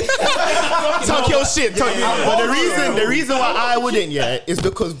 Shit. Talk your shit. Talk yeah. But the reason why I wouldn't, is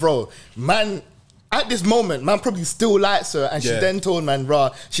because, bro, man. At this moment, man probably still likes her, and she Yeah. then told man, "Rah,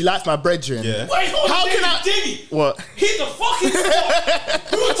 she likes my brethren." Yeah. Wait, hold How on, can I- Diggy? What? Hit the fucking spot.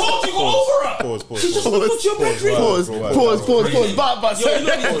 Who told you go over her? Pause. She just looked your brethren. Pause. But Yo, you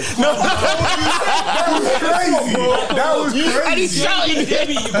know this. Crazy. That was and he's crazy. shouting.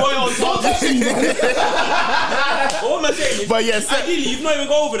 Debbie, you boy on top. What am I saying? But yeah, so- ideally, you've not even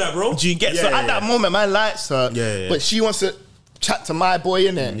go over that, bro. Do you get? Yeah, So yeah, at that moment, man likes her, Yeah. but she wants to chat to my boy,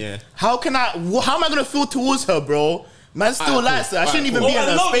 innit? Yeah. How am I gonna feel towards her, bro? Man still Alright, likes her. I shouldn't even Oh, be in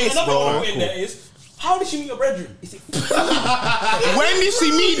and her space, another bro. point in there is, how did she meet your brethren? Is it When did she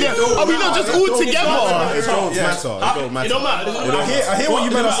meet them? Are we not just all together? It don't Yeah. matter. It don't matter. It don't matter. I hear what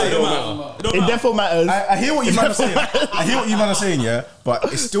you men are saying. It therefore matters. I hear what you man are saying. I hear what you man are saying, yeah. But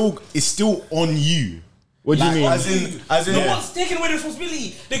it's still on you. What do you mean? As in, No one's taking away the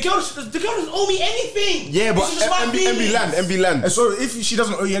responsibility. The girl doesn't owe me anything. Yeah, but This is just my feelings. MB land. And so if she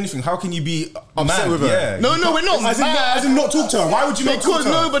doesn't owe you anything, how can you be Upset mad? with her? Yeah. No, we're not As in, mad. as in not talk to her. Why would you not talk Because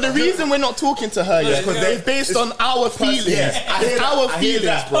to her? no, but the reason we're not talking to her is because it's based on our feelings. Yes, I hear It's that, our I hear feelings,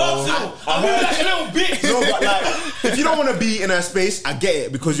 that. bro. I'm really like a little bitch. No, but like, if you don't want to be in her space, I get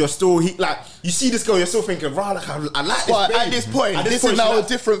it because you're still like you see this girl, you're still thinking, right? Like, I like this. But babe. at this point, this she is now a like-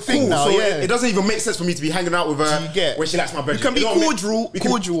 different thing cool, now, So yeah. it doesn't even make sense for me to be hanging out with her Do you get? when she likes my You bedroom. can be It don't make- cordial, we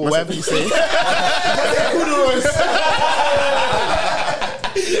can- or whatever you say.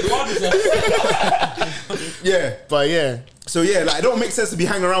 Yeah. But yeah. So yeah, like it don't make sense to be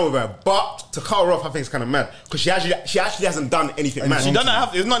hanging around with her, but to cut her off, I think it's kind of mad because she actually hasn't done anything mad. She doesn't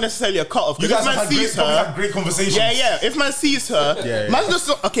have. It's not necessarily a cut off. You Because guys if have man had sees had her, great conversations. yeah. If man sees her, Yeah. man's just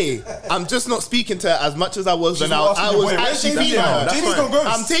not, okay. I'm just not speaking to her as much as I was when not I asking was your boy, actually where's feeling Jamie her. now? Jamie's gone ghost.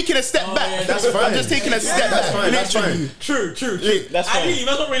 I'm taking a step back. yeah, that's fine. I'm just taking a step that's back. fine, that's Literally. fine. True. That's fine. Ideally,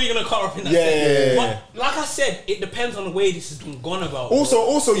 man's not really gonna cut her up in that Yeah, sense. yeah. But like I said, it depends on the way this has been gone about.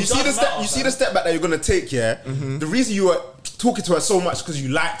 Also, you It see the does step. matter, You see man. the step back that you're gonna take. Yeah. The reason you were talking to her so much because you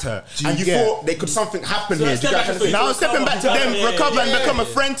liked her and you get? thought they could something happen So here. that Do you step get back what I'm is saying? Now I'm stepping back to them, Yeah, recover and yeah, become a yeah.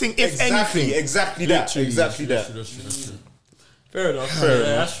 friend thing, if Exactly, anything. exactly that. Exactly that. That's true. Fair enough.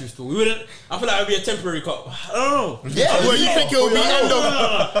 That's true. Still, we wouldn't. I feel like it'd be a temporary cut. I don't know. Yeah, well, you think it'll be end of.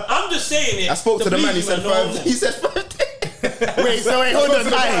 No. I'm just saying it. I spoke to the man. He said five. 5. He said 5. Wait, hold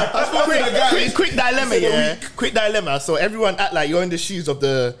on. Quick dilemma, yeah. Quick dilemma. So everyone act like you're in the shoes of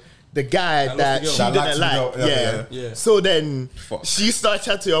the guy lost that the girl. she That didn't likes the like. girl. Yeah. Yeah. So then Fuck. she started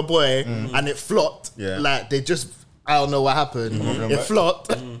chatting to your boy and it flopped. Yeah. Like they just, I don't know what happened. It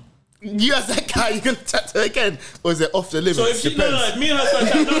flopped. You as that guy, you gonna chat to her again, or is it off the limits? So if she, no, if me and her start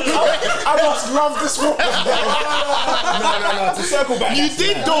chatting, no. I must love this woman. No. To circle back. You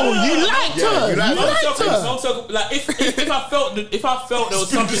did though. You liked her. you liked You her. liked her. Don't circle. Like if I felt there was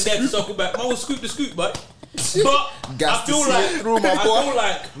something there to circle back, man, will scoop the scoop, but I Gas to feel see it through, my I boy. feel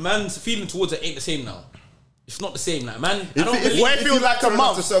like man's feeling towards it ain't the same now. It's not the same, like man. I don't if- believe. Well, it If feels you like a turn enough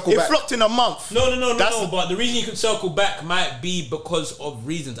month. to circle It back. flopped in a month. No. That's- But the reason you could circle back might be because of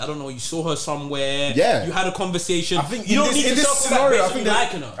reasons. I don't know. You saw her somewhere. Yeah. You had a conversation. I think you don't in need to this circle scenario, back based on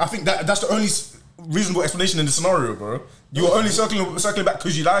liking her. I think that's the only reasonable explanation in the scenario, bro. You were only circling back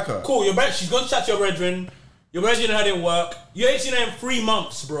because you like her. Cool. She's gonna chat to your brethren. Your brethren hadn't work. You ain't seen her in 3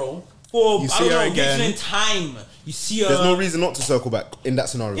 months, bro. You see her again. You ain't seen her in time. You see her. There's no reason not to circle back in that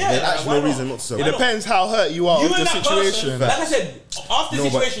scenario. Yeah, There's like, actually why no not? reason not to circle It back. depends how hurt you are You of and the that situation. person, like I said, after the No,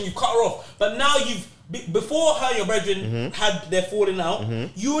 but- situation, you cut her off. But now before her and your brethren had their falling out,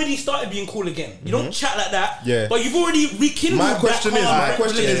 you already started being cool again. You don't chat like that. Yeah. But you've already rekindled My question is, that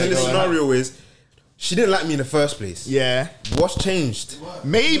in this relationship. scenario is, she didn't like me in the first place. Yeah. What's changed?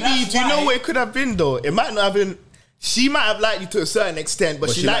 Maybe, That's do you know why- what it could have been though? It might not have been. She might have liked you to a certain extent, but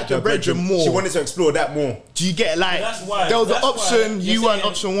she liked your brethren more. She wanted to explore that more. Do you get like? That's why. There was an That's option. why You you're weren't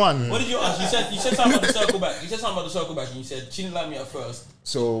saying- option one. What did you ask? You said something about the circle back. You said something about the circle back, and you said she didn't like me at first.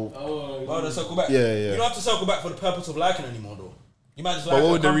 So Why would I circle back? Yeah. You don't have to circle back for the purpose of liking her anymore, though. You might just like But her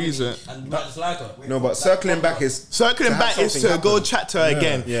what would the company, reason? and you might just like her. no, but circling back is Circling to have back is to something go happen. chat to her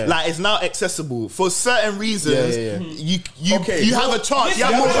again. yeah. Like it's now accessible for certain reasons. You Okay. you have a chance. You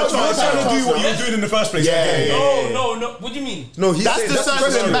have more of a You're chance. trying to do what you were doing in the first place. Yeah. No. What do you mean? No, he's That's saying the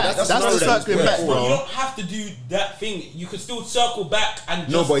circling question. back. That's the circling back, You bro. don't have to do that thing. You can still circle back and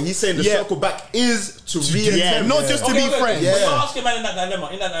just... No, but he's saying the Yeah. circle back is to Yeah, re-attempt. not just to be friends. But you're asking man in that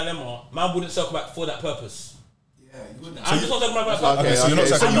dilemma, man wouldn't circle back for that purpose. Yeah, you wouldn't. I'm just not circling back for that Okay, purpose. so you're not okay.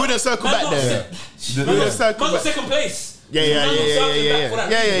 So circling you wouldn't circle Man's back not there. se- wouldn't man's circle got back. second place. Yeah. Man's not circling back for that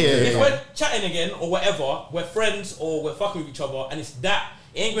reason. If Yeah. we're chatting again or whatever, we're friends or we're fucking with each other, and it's that,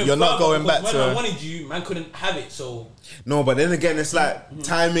 it ain't going You're not further going because back when to- I wanted you, man couldn't have it. So No, but then again, it's like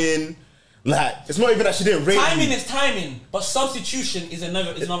timing. Like it's not even that she didn't rate timing you. is timing, but substitution is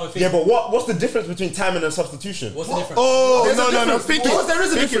another thing. Yeah, but what's the difference between timing and substitution? What's the difference? Oh There's a no! difference. Think Because it. there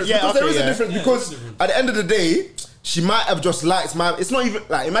is a Think difference. it. Yeah, Because there okay, is a yeah. difference. Yeah, Because there's a difference. at the end of the day, she might have just liked my. It's not even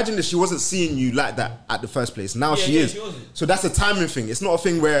like imagine that she wasn't seeing you like that at the first place. Now she is. She wasn't. So that's a timing thing. It's not a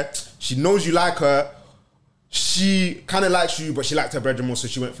thing where she knows you like her. She kind of likes you, but she liked her brethren more, so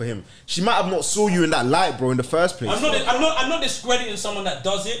she went for him. She might have not saw you in that light, bro, in the first place. I'm not discrediting someone that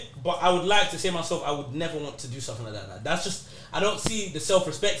does it, but I would like to say myself, I would never want to do something like that. Like, that's just, I don't see the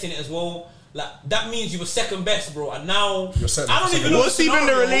self-respect in it as well. Like that means you were second best, bro, and now I don't even know. What's even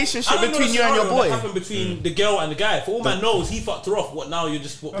the relationship between you and your boy? What happened between the girl and the guy? For all man knows, he fucked her off. What now? You're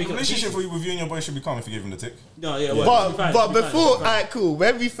just The picking up the relationship pieces? with you and your boy should be calm if you give him the tick. No, yeah, well, But before, alright, cool.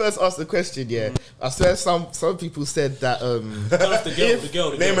 When we first asked the question, I swear some people said that the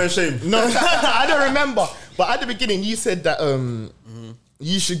girl. Name and shame. no, I don't remember. But at the beginning, you said that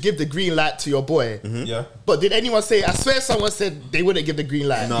you should give the green light to your boy. Yeah. But did anyone say? I swear someone said they wouldn't give the green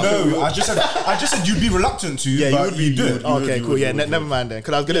light. No. I just said you'd be reluctant to, Yeah, but you you do it. Okay, cool. Yeah, never mind then.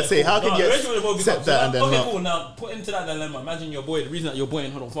 Because I was gonna say, how can you accept that and then okay, not? cool. Now put into that dilemma. Imagine your boy. The reason that your boy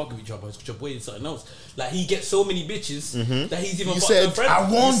and her don't fuck with each other is because your boy is something else. Like he gets so many bitches that he's even You fucked said, her friends.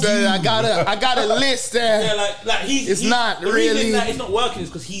 I want You said, I got a list there. Yeah, like It's he's not the reason really- that it's not working is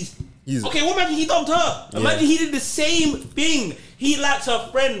because he's He's- okay. Well, imagine he dumped her. Imagine he did the same thing. He likes her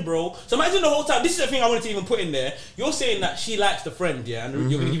friend, bro. So imagine the whole time. This is the thing I wanted to even put in there. You're saying that she likes the friend, yeah, and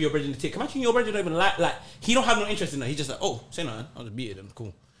you're gonna give your brethren the tick. Imagine your brethren don't even like he don't have no interest in her. He's just like, oh, say nothing. I'll just beat it. Then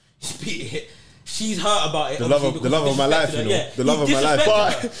cool. Just beat it. She's hurt about it. The love obviously, of- the love because of my he life, disrespected you her. know. Yeah. The love He of my life.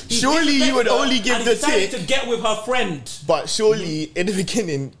 disrespected her. But He surely you would disrespected her only give and the he decided tick. to get with her friend. But surely in the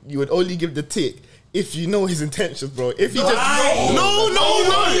beginning, you would only give the tick if you know his intentions, bro. If he just Why? no.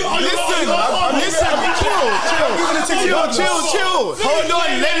 Listen, chill. Hold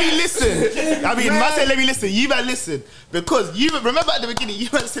on, let me listen. I mean, man said let me listen. You better listen because you remember at the beginning you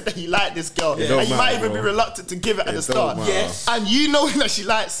said that you like this girl, don't and you might matter, even be bro. reluctant to give it at the start. matter. Yes. And you know that she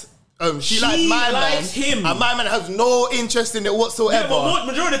likes. She likes my likes man, him. and my man has no interest in it whatsoever. Yeah, but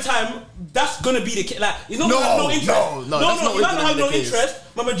majority of the time, that's gonna be the case. Like, it's not No, gonna have no interest. no, that's not you might gonna not have be no the case. interest,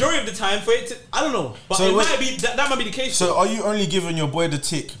 but majority of the time, for it to, I don't know, but So it wait- might be that might be the case. So are you only giving your boy the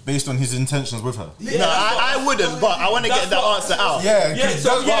tick based on his intentions with her? Yeah, No, that's what- I wouldn't, but I want to that's get that what- answer out. Yeah. Yeah,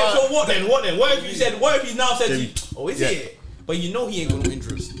 so that's what then? What if you said? What if he now said to you, "Oh, is it?" But you know he ain't got no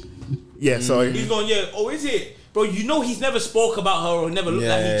interest. Yeah, sorry. He's going, "Yeah, oh, is it?" Bro, you know he's never spoke about her or never looked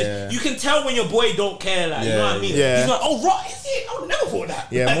like he just. You can tell when your boy don't care, like you know what I mean. Yeah. He's like, "Oh, right, is it? I would never thought that."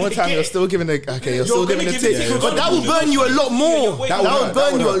 Yeah, Like, more you time get you're it. still giving the You're still gonna giving the give tick, the tick but that will burn you a lot more. That will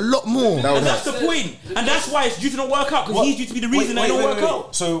burn you a lot more. And that's the point. And that's why it's due to not work out, because he's due to be the reason they don't work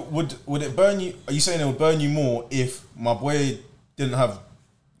out. So would it burn you? Are you saying it would burn you more if my boy didn't have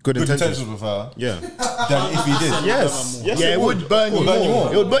Good good intentions. intentions with her Yeah. than if he did? Yes. Yeah, it would burn you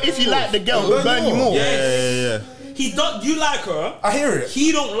more. It would, but if you like the girl, it would burn you more. Yeah. He don't. You like her. I hear it.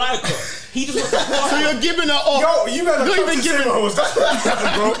 He don't like her. He just wants to So fuck her. you're giving her off. Yo, you guys are You're trying even to giving- Save A Hoe. That's what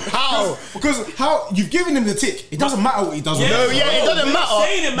happened, bro. How? Because how you've given him the tick. It doesn't matter what he does. with No, her. yeah, it doesn't we're not matter,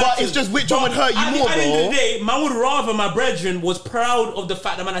 saying it but matters. it's just which one would hurt you At more, the end of bro. the day, man would rather my brethren was proud of the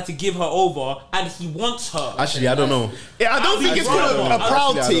fact that man had to give her over, and he wants her. Actually, I don't know. Yeah, I don't think it's rather- a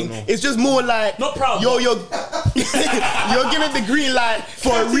proud Actually, I thing. don't know. It's just more like Not proud, You're but- you're giving the green light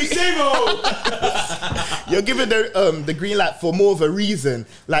for a reason. You're giving the green light for more of a reason.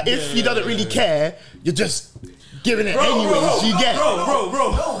 Like if he doesn't really care, you're just giving it anyways. You get.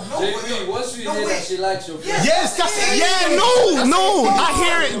 Bro. JB, once you hear that she likes your friend. Yes, that's it. Yeah, no. I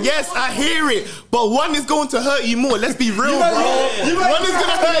hear it. Yes, I hear it. But one is going to hurt you more. Let's be real, bro. One is going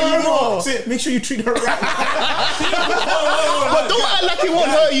to hurt you more. Make sure you treat her right. But don't act like it won't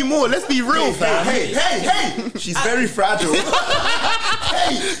hurt you more. Let's be real, fam. Hey. She's very fragile.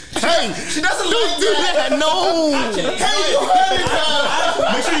 Hey, She doesn't don't do that. No. Hey, you heard it,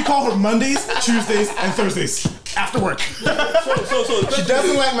 fam. Make sure you call her Mondays, Tuesdays, and Thursdays after work. She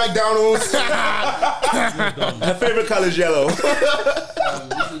doesn't like McDonald's. Her favorite color is yellow. You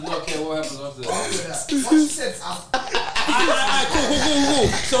should not care what happens after that. Once she said Cool.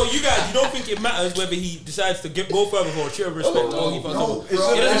 So you guys, you don't think it matters whether he decides to go further for a show of respect or he fucks over? It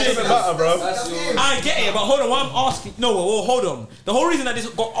doesn't matter, bro. I get it, but hold on. What I'm asking, hold on. The whole reason that this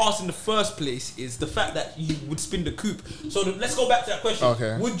got asked in the first place is the fact that you would spin the coupe. So let's go back to that question.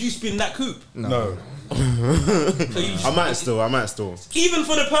 Okay. Would you spin that coupe? No. So you I might still. even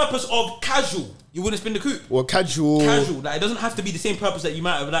for the purpose of casual, you wouldn't spin the coupe. Well, casual. Like it doesn't have to be the same purpose that you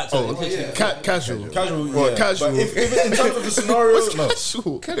might have liked. Casual. Casual, Well, yeah. casual. But if in terms of the scenario, no.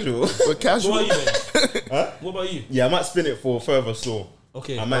 Casual. Well, casual. What about you then? What about you? Yeah, I might spin it for further still.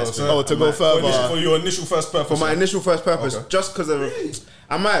 Okay. I might spin it. Oh, to go further. For your initial first purpose. For my initial first purpose, Okay. just because of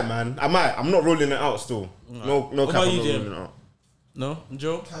I might, man. I'm not rolling it out still. No cap, I'm not about you, rolling Jim? it out. No,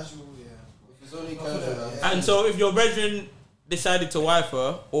 Joe. casual, yeah. If it's only casual, And so, if your brethren decided to wife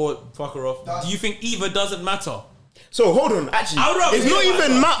her or fuck her off, do you think either doesn't matter? So hold on, actually, It's not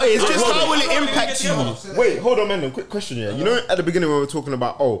even matter. It's just how will it impact you? wait, hold on, man. Quick question, yeah. You know, at the beginning when we were talking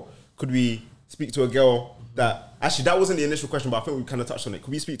about, could we speak to a girl that actually that wasn't the initial question, but I think we kind of touched on it.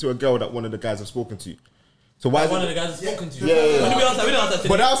 Could we speak to a girl that one of the guys have spoken to? So why? One of the guys has spoken to you. Yeah. When did we answer that? We didn't answer that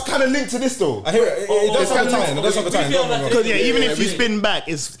But today. that was kind of linked to this though. I hear it. It does have a time. It does have a time. Don't get me wrong. Because even if you spin back,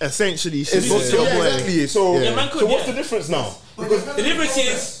 it's essentially she's your boy. Exactly. So, Yeah, man could, so what's yeah. the difference now? The difference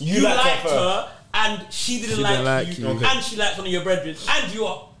is you liked her and she didn't like you, Okay. and she liked one of your brethren, and you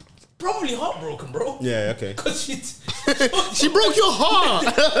are probably heartbroken, bro. Yeah. Okay. Because She broke your heart,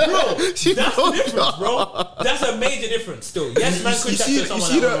 bro. She That's the broke your difference, bro. That's a major difference. Still, yes, man could chat to You someone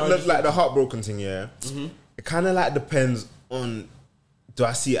see that like the heartbroken thing, yeah. It kind of like depends on, do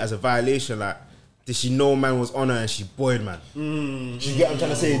I see it as a violation? Like, did she know man was on her and she boyed man? Do you get what I'm trying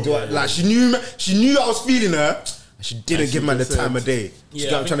to say? Like she knew I was feeling her, and she didn't give man the time of day. Do you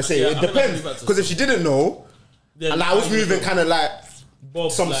get what I'm trying to say? yeah, I It think depends, that's because if she didn't know, Then and I was I moving know. kind of like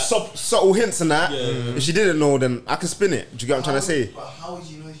Bob, some like, subtle hints and that. Yeah. If she didn't know, then I can spin it. Do you get what I'm trying to say? But how would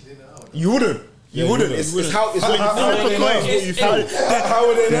you know she didn't know? You wouldn't. You wouldn't. It's how it's How would they know? what you feel. How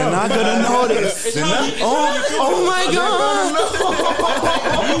would they know? They're not gonna notice. It's how you, Oh my god!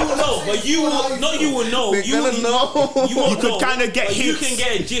 you will know, but you will not. You will know. They're gonna know. You won't You could know, kinda get but you hints. can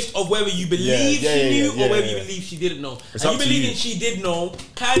get a gist of whether you believe Yeah, she knew yeah, or whether yeah. you believe she didn't know. It's And up you to believing you. she did know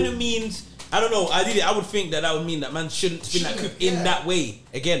kind of means. I don't know. Ideally, I would think that would mean that man shouldn't spin that coupe in that way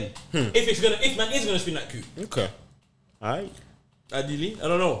again. If man is gonna spin that coupe, Okay. Alright. ideally, I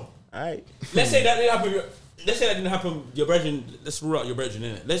don't know. Alright. Let's say that didn't happen. Let's say that didn't happen. Your brethren. Let's rule out your brethren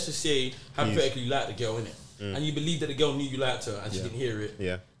in it. Let's just say hypothetically you liked the girl in it, and you believe that the girl knew you liked her and she didn't hear it.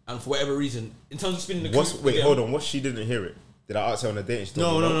 Yeah. And for whatever reason, in terms of spinning the coupe, Wait, again- hold on. What she didn't hear it? Did I ask her on a date? And she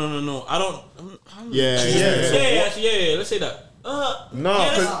told me No. I don't. Yeah. Yeah. Let's say that. No, Yeah,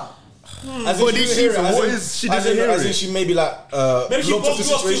 because As in What she did didn't she- hear it, as what in- is- she as didn't in- hear as in it? she maybe like maybe she blocked off broke the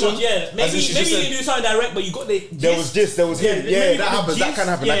you off too situation. much. Yeah, As in she maybe just you said- didn't do something direct, but you got the gist. there was gist, there was hint. Yeah, maybe that the happens. That gist- can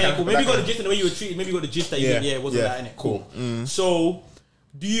happen. Yeah, that can cool. happen. Maybe you got the gist in the way you were treated. Maybe you got the gist that you didn't. Yeah, it wasn't yeah, that in it. cool. So,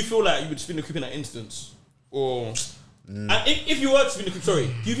 do you feel like you would spin the coupe in that instance, or and if you were to spin the coupe, sorry,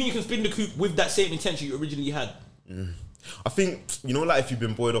 do you think you can spin the coupe with that same intention you originally had? I think, you know, like if you've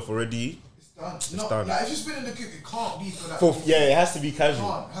been bored off already, It's done. No, done. like if you spin in the coupe, it can't be for that. it has to be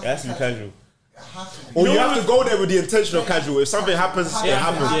casual. Can't. It has to be casual. It has to be. Or You you know have to go there with the intention of casual. If something happens, it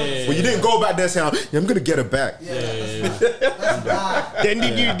happens. Yeah. But you didn't go back there saying, I'm going to get it back. That's bad.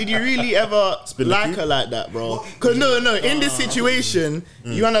 Then did you really ever the like coupe? her like that, bro? Cause no, in this situation,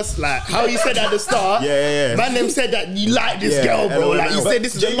 you understand like how you said at the start. Yeah. Man, them said that you like this Yeah, girl, bro. LOL. Like you But said,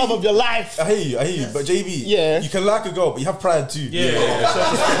 this is the JB love of your life. I hear you. But JB, Yeah. you can like a girl, but you have pride too. Yeah. You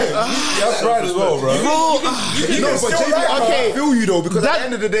have pride as well, bro. Bro, No, but JB, okay. I feel you though, because That- at the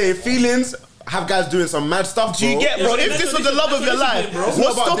end of the day, feelings have guys doing some mad stuff, do you bro. get, bro? Yeah, If that's this what was the love of discipline, your life, bro. It's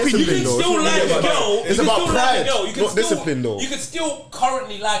what's not about stopping you? discipline, though. Still like a girl. It's You can about still like a pride, girl. You can not still- discipline, though. You can still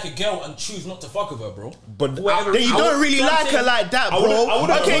currently like a girl and choose not to fuck with her, bro. But For whatever Then you reason. don't really So I'm like her saying- like that, I wouldn't- bro. I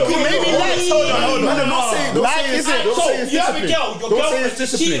wouldn't- Okay, cool. Maybe let's hold on. Man, I'm not saying, don't Like say it's, is it? don't So say it's you have a discipline. girl, your Don't say girlfriend it's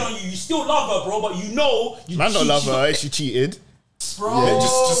is cheating discipline. on you. You still love her, bro, but you know you Man don't cheat- love she's her not- if she cheated. Bro.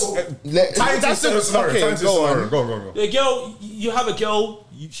 That's a scenario. Go on. The girl, you have a girl,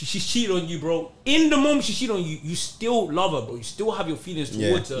 she's cheated on you, bro. In the moment she cheated on you, you still love her, bro. You still have your feelings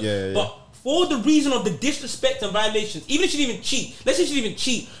towards her. Yeah. But for the reason of the disrespect and violations, even if she didn't even cheat, let's say she didn't even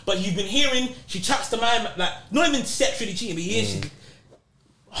cheat, but you've been hearing she chats to my man, like not even sexually cheating, but you hear she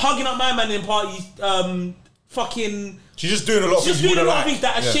hugging up my man in parties, fucking. She's just doing a lot of things. She's doing a lot of things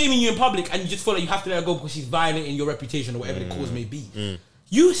that are shaming you in public, and you just feel like you have to let her go because she's violating your reputation or whatever the cause may be.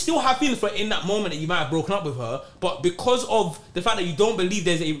 You still have feelings for her in that moment that you might have broken up with her, but because of the fact that you don't believe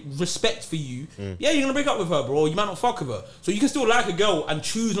there's a respect for you, you're gonna break up with her, bro. You might not fuck with her, so you can still like a girl and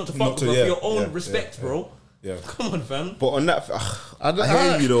choose not to fuck with her for your own respect, bro. Yeah, come on, fam. But on that, I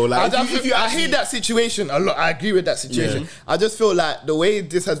hear you though. Like, I hate that situation a lot. I agree with that situation. I just feel like the way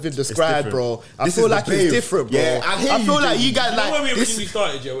this has been described, bro. I feel like it's different, bro. Yeah, I feel like you guys like. When we originally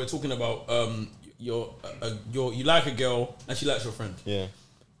started, we're talking about you like a girl and she likes your friend. Yeah.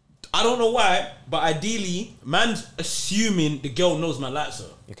 I don't know why, but ideally, man's assuming the girl knows man likes her.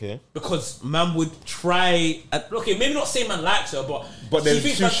 Okay. Because man would try. Okay, maybe not say man likes her, but then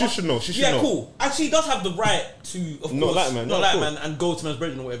she should know. She should know. Yeah, cool. Actually, he does have the right to, of not course, like man, not like man, and go to man's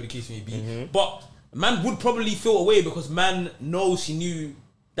brethren or whatever the case may be. But man would probably feel away because man knows she knew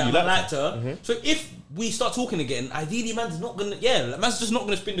that man liked her. So if we start talking again, ideally, man's not gonna. Yeah, man's just not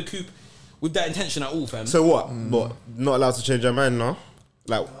gonna spin the coop with that intention at all, fam. So what? What? Not allowed to change her mind now?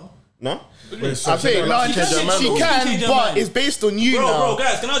 Like. No? I think she can, but it's based on you now. Bro,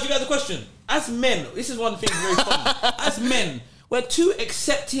 guys, can I ask you guys a question? As men, this is one thing very funny. As men, we're too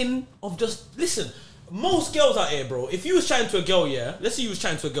accepting of just, listen, most girls out here, bro, if you was chatting to a girl, let's say you was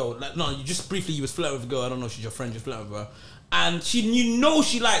chatting to a girl, like, no, you just briefly, you was flirting with a girl, I don't know, she's your friend, you're flirting with her, and you know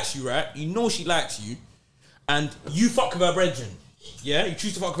she likes you, right? You know she likes you, and you fuck with her brethren, yeah? You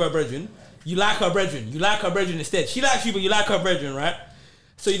choose to fuck with her brethren, you like her brethren instead. She likes you, but you like her brethren, right?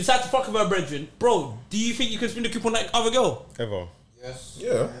 So you decide to fuck with her brethren. Bro, do you think you can spin the coupon like other girl? Ever. Yes.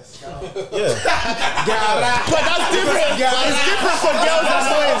 Yeah. But that's different. It's different for girls and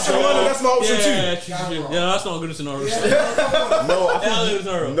boys. That's not option two. Yeah, that's not a good scenario.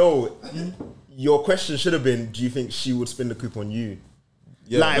 No, I think your question should have been, do you think she would spin the coupon you?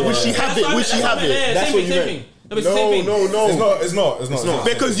 Like, would she have it? Would she have it? That's what you meant. No, It's not.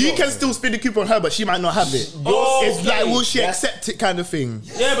 Because you can still spin the coupon on her, but she might not have it. It's like, will she accept it kind of thing?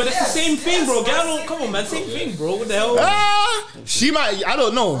 Yeah, but it's the same thing, bro. Come on, man. Same thing, bro. What the hell? She might, I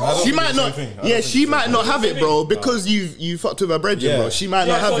don't know. She might not. Yeah, she might not have it, bro, because you fucked with her brethren, bro. She might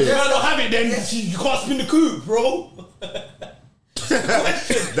not have it. If you might not have it, then you can't spin the coup, bro.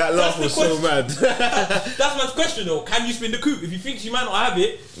 That laugh was so mad. That's my question, though. Can you spin the coup? If you think she might not have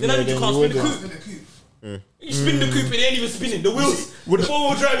it, then I mean you can't spin the coup. You spin the coupe and it ain't even spinning. The wheels, the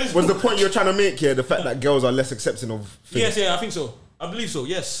four-wheel drive is... Was the point you're trying to make here the fact that girls are less accepting of things? Yes, I think so. I believe so,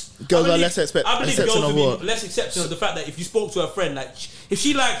 yes. Girls are less accepting girls of will what? be less accepting of the fact that if you spoke to a friend, like, if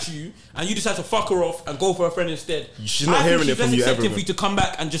she likes you and you decide to fuck her off and go for a friend instead, she's not hearing it from you ever. for you to come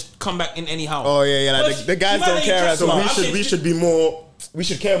back and just come back in anyhow. Oh, yeah, like the guys don't care as much. So we should be more... We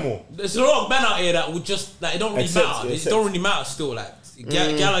should care more. There's a lot of men out here that would just... Like, it don't really matter. It don't really matter still. Like,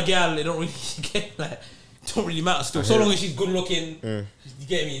 gal, it don't really... Like... Don't really matter still. So long as she's good looking, you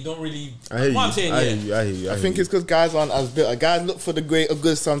get me. You don't really. I'm saying, I hear you. I think it's because guys aren't as built. Guys look for the greater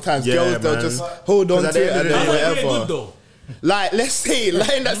good sometimes. Girls, they'll just hold on to it and then whatever. Like, let's say,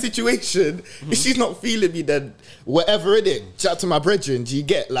 like in that situation, if she's not feeling me, then whatever it is, chat to my brethren. Do you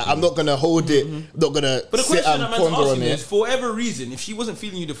get? Like, I'm not gonna hold it. Not gonna but the sit question and I'm ponder on asking it. is, for whatever reason, if she wasn't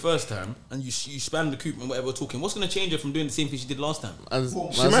feeling you the first time and you span the coop and whatever we're talking, what's gonna change her from doing the same thing she did last time?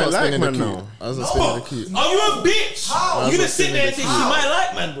 She might like man now. Are you a bitch? How? You gonna sit there and say she might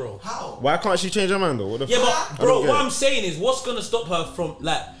like man, bro? How? Why can't she change her mind though? Yeah, but bro, what I'm saying is, what's gonna stop her from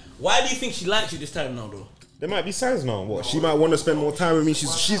like? Why do you think she likes you this time now, though? There might be signs now. What? She might want to spend more time with me.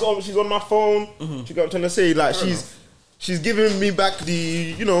 She's on my phone. She got trying to say like she's giving me back the,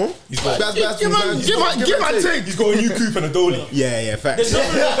 you know. Give my take. He's got a new coupe and a dolly. Yeah, facts.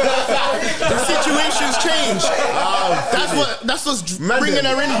 The situation's changed. That's what's bringing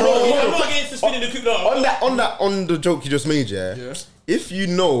her in, bro. I'm not against the spinning the coop though. On the joke you just made, yeah. If you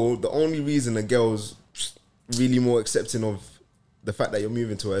know the only reason a girl's really more accepting of the fact that you're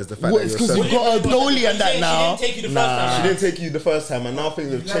moving to her is the fact that you're because you've got a dolly and that now. She didn't take you the first time. She didn't take you the first time, and now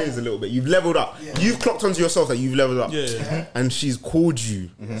things have changed a little bit. You've leveled up. You've clocked onto yourself that you've leveled up. Yeah. And she's called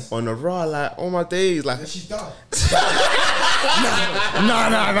you on a raw, like, oh my days, like She's done.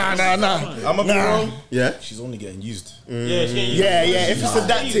 Nah. I'm gonna be wrong. Yeah. She's only getting used. Yeah, she ain't Yeah, using yeah. her. If it's a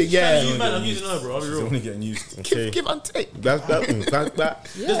that thing, yeah. Man, I'm using her, bro. I'll be She's real. only getting used. Okay. Give and take. Back.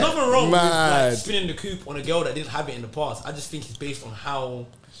 There's nothing wrong with Mad. like, spinning the coop on a girl that didn't have it in the past. I just think it's based on how.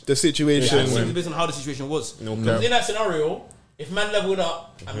 The situation. I think it's based on how the situation was. No Because cap. in that scenario, if man leveled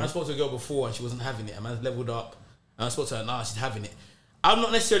up and man spoke to a girl before and she wasn't having it, and man leveled up and I spoke to her now she's having it, I'm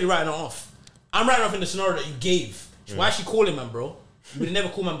not necessarily writing her off. I'm writing off in the scenario that you gave. Why is she calling man, bro? You would have never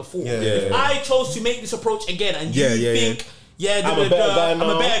called man before. If I chose to make this approach again and you think, I'm a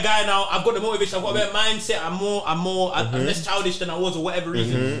better guy now. I've got the motivation. I've got a better mindset. I'm less childish than I was, or whatever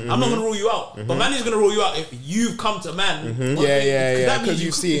reason. I'm not gonna rule you out, but man is gonna rule you out if you've come to man. Yeah. Because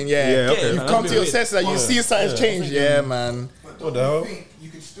you've seen, okay. you've come to your senses that you see something's changed. Yeah, man. But don't you think you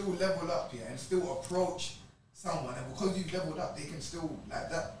can still level up here and still approach someone, and because you've leveled up, they can still like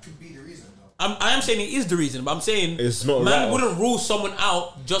that could be the reason. I am saying it is the reason, but I'm saying It's not man right. wouldn't rule someone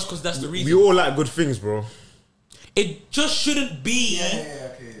out just because that's the reason. We all like good things, bro. It just shouldn't be.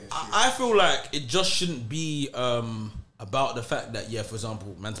 Okay. I feel like it just shouldn't be about the fact that for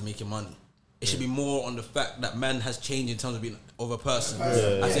example, man's making money. It should be more on the fact that man has changed in terms of being of a person. I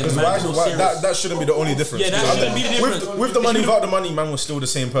say Because man is more serious. that shouldn't be the only difference. Yeah, that shouldn't be the difference. With the money, without the money, man was still the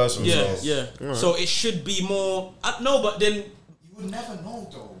same person. Yeah. So it should be more. No, but then You would never know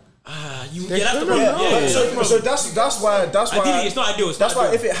though. that's the problem. So that's why Ideally, it's not ideal. That's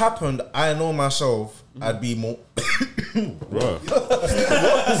why if it happened, I know myself, I'd be more.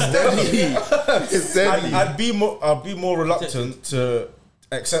 I'd be more reluctant to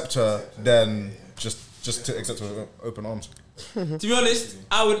accept her than just to accept her with open arms. To be honest,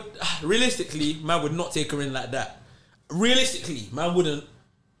 I would realistically, man would not take her in like that. Realistically, man wouldn't.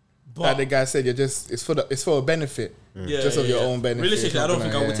 But Like the guy said, it's for a benefit, just of your own benefit. Realistically, I don't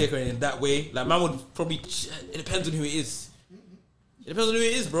think I would Yeah. take her in that way. Like man would probably. It depends on who it is. It depends on who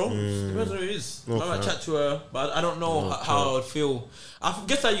it is, bro. It depends on who it is. I might chat to her, but I don't know how I would feel. I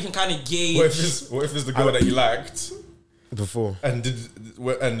guess that you can kind of gauge. What if it's the girl that you liked Before. and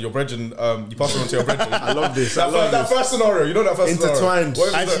your brethren, you passed her on to your brethren? I love this. That first scenario, you know that first Intertwined. scenario. What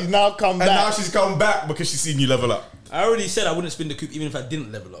if And it's she's the- now come and back. now she's come back because she's seen you level up. I already said I wouldn't spin the coop even if I didn't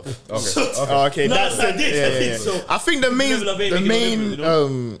level up. Okay, No, that's I it. did. Yeah. So I think the main, level up ain't making no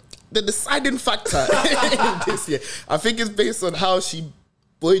difference, the deciding factor in this year, I think it's based on how she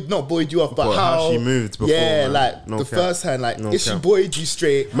buoyed you up, but What, how she moved before, Yeah, man. like No the cap. first hand, like No if she cap. buoyed you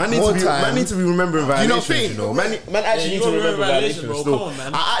straight, Man need to be remembering You know violations, think? you know. Man actually you need to gotta remember remember violations, violations bro. still. Come on,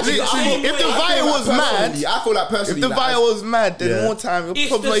 man. Literally, if the viol was mad, I feel like if personally, the like, viol was mad, then Yeah. more time you're It's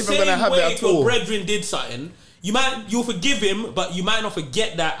probably the not even same gonna have way it at if your all. brethren did something. You'll forgive him, but you might not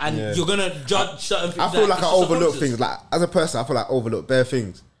forget that, and you're gonna judge certain things. I feel like it's I just overlook subconscious. things. Like as a person, I feel like I overlook bare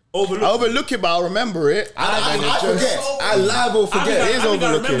things. I overlook it, but I'll remember it. I And then it's forget. I live or I think forget. I It is remember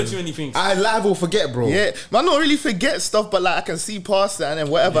overlooking. too many things. I live or forget, bro. Yeah, man, I don't really forget stuff, but like I can see past that, and then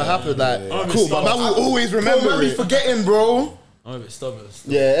whatever happened, like cool. But man will always remember Bro, man be it. forgetting, bro. I'm a bit stubborn.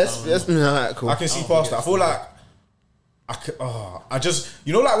 Yeah, that's alright, cool. I can see past that. I feel like I just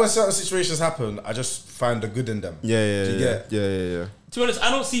like when certain situations happen, I just find the good in them. Yeah. Do you get? Yeah. To be honest,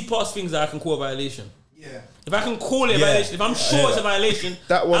 I don't see past things that I can call a violation. Yeah. If I can call it a violation, if I'm sure it's a violation,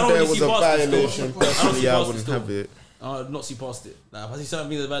 That I one don't there really was see a past it still. violation. I don't see Personally, I past it wouldn't still. have it. I'll not see past it. Like, if I see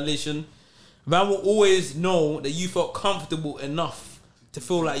something as a violation, man will always know that you felt comfortable enough to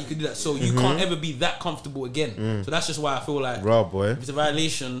feel like you could do that. So you can't ever be that comfortable again. So that's just why I feel like Raw boy. if it's a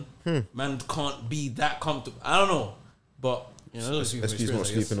violation, man can't be that comfortable. I don't know, but those people SP's not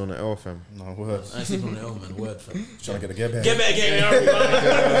sleeping on the L, fam. No word. I ain't sleeping on the L, man. Word, fam. Trying to get a get back. Get back again,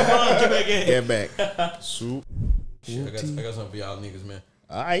 get back again. Get back. Soup. Shit, I got something for y'all niggas, man.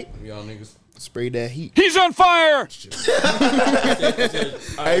 All right, Y'all niggas. spray that heat. He's on fire!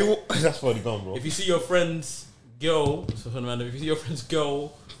 Hey, that's funny gone, bro. If you see your friend's girl, if you see your friend's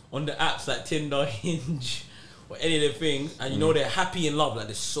girl on the apps like Tinder, Hinge, or any of the things, and you know they're happy in love, like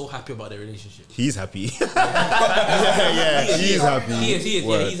they're so happy about their relationship. He's happy. He's He's happy. He is.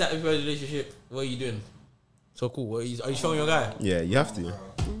 Word. Yeah, he's happy about his relationship. What are you doing? So cool. What are you showing your guy? Yeah, you have to.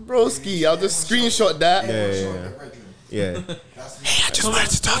 Broski, I'll just screenshot that. Yeah. I just wanted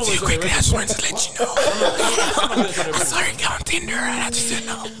to talk to you quickly. I just wanted to let you know. I'm sorry, get on Tinder, and I just didn't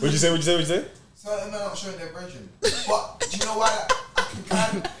know. What'd you say? Certain men aren't showing their brethren. But do you know why I can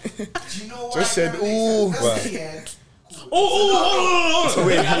kind of, do you know why? Just said, ooh. Let's see, yeah. Oh,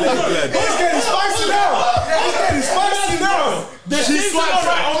 Wait, It's getting spicy now. She's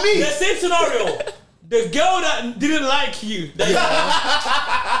right on me. The same scenario. The girl that didn't like you. The girl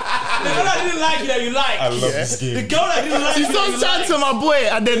that didn't like you that you like. I love this game. The girl that didn't like She you that you starts chatting like. to my boy,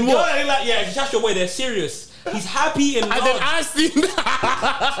 and then The girl what? that didn't like, she chatted your way. They're serious. He's happy and And then I seen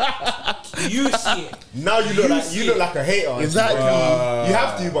that. you see it. Now you look like a hater. Exactly. You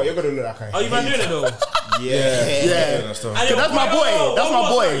have to, but you're gonna look like a hater. Are you man doing it though? Yeah. That's tough. And then that's my one- boy. oh, That's one my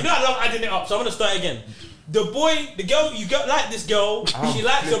more boy. story. You know I love adding it up, so I'm gonna start again. The girl, you got like this girl. She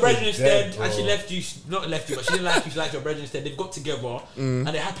likes your brethren instead, and she left you. Not left you, but she didn't like you. She liked your brethren instead. They've got together, and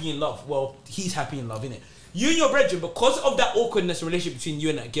they're happy in love. Well, he's happy in love, innit? You and your brethren, because of that awkwardness relationship between you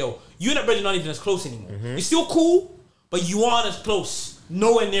and that girl, you and that brethren aren't even as close anymore. You're still cool, but you aren't as close.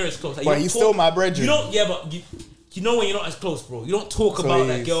 Nowhere near as close. Like, But he's still my brethren. You don't. Yeah, but you know when you're not as close, bro. You don't talk about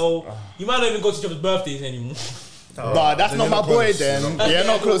that girl. You might not even go to each other's birthdays anymore. Nah, that's not my boy then. Yeah,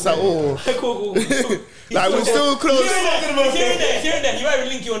 not close at all. Cool. Like, we're still close. Here and there. He might even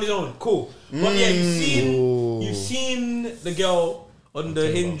link you on his own. Cool. But yeah, you've seen the girl on the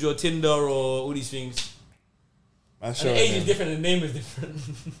Hinge or Tinder or all these things. I'm And sure. the age is different, and the name is different.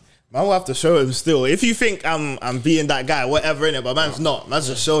 Man will have to show him still. If you think I'm being that guy, whatever, innit, but man's not. Man's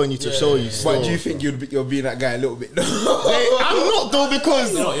just showing you to show you still. But do you think you're being that guy a little bit? I'm not though,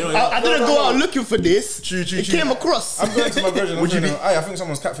 because I didn't go out looking for this. True. It came across. I'm going to my version. Would you be? I think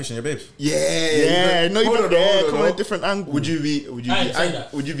someone's catfishing your babe. Yeah, not even there. Come on, a different angle. Would you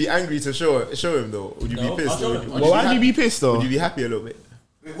be angry to show him though? Would you be pissed? I'll show him. Well, why'd you be pissed though? Would you be happy a little bit?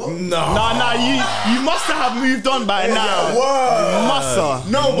 Wait, what? Nah, you must have moved on by now. Massa.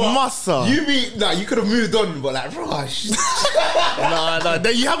 No, but massa. you could have moved on, but like, bro, Nah,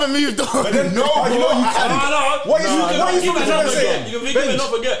 then you haven't moved on. No, you can. What is you trying to say? You can think of it, not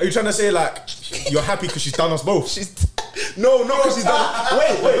forget. Are you trying to say like you're happy because she's done us both? no, because she's done.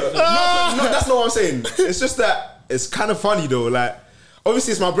 Wait. No, that's not what I'm saying. It's just that it's kind of funny though. Like,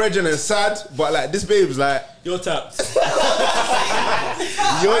 obviously it's my brethren and it's sad, but like this babe's like, You're tapped.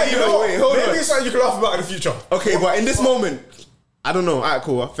 Hold on. Maybe it's something you can laugh about in the future. okay, but in this moment, I don't know. Alright,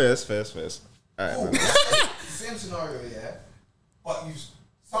 cool. First. Alright, man. Same scenario, yeah. But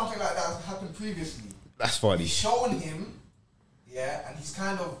something like that has happened previously. That's funny. You've shown him, yeah, and he's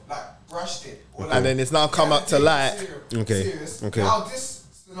kind of like brushed it. Or like, And then it's now come up to light. Serious. Okay. Now this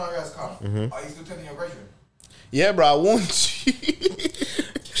scenario has come. Are you still telling your brethren? Yeah, bro, I want you.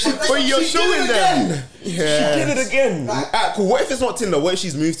 But you're showing them. Yeah. She did it again. Alright, cool. What if it's not Tinder? What if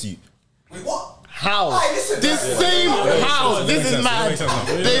she's moved to you? Wait, what? How? Hey, listen, This man. same house. That This makes is sense. mad. That makes sense now.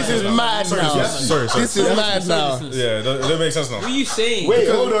 This is mad now. Sorry. This is mad now. Yeah, that makes sense now. What are you saying? Wait,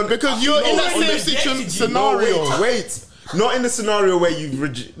 hold on. Because you're in that no, same rejected you. scenario. Wait. Not in the scenario where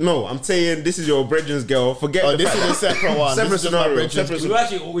no, I'm saying this is your brethren's girl. Forget Oh, the this fact- is a separate one. Separate This is just my scenario.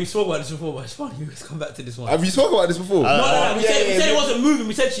 brethren. We spoke about this before, but it's funny. Let's come back to this one. Have you spoken about this before? No. We said yeah. it wasn't moving.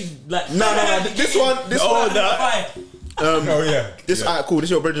 We said she's like. No. This one. Oh yeah. This alright, cool. This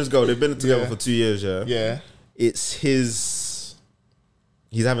is your brethren's girl. They've been together for 2 years. Yeah. Yeah. It's his.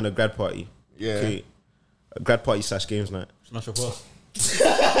 He's having a grad party. Yeah. Okay. A grad party / games night. Smash your boss. She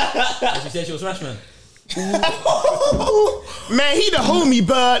said she was smash man. Man, he the homie,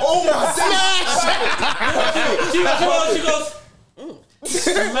 but Oh my She goes.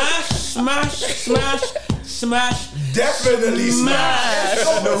 Smash. Definitely Smash.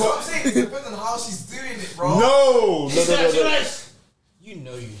 No, that's what I'm saying. It depends on how she's doing it, bro. No. You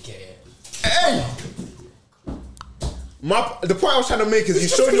know you get it. The point I was trying to make is you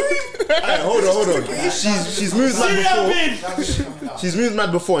showed you. Alright, hold on. She's moved mad before. She's moved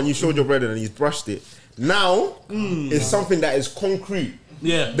mad before, and you showed your brother, and he's brushed it. Now it's something that is concrete.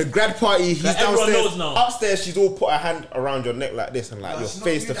 Yeah. The grad party, he's That everyone downstairs. knows now. Upstairs, she's all put her hand around your neck like this, and like you're She's not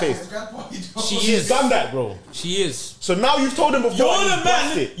face to doing that face. at his grad party, though. She's Done that, bro. She is. So now you've told him before. You're and the he's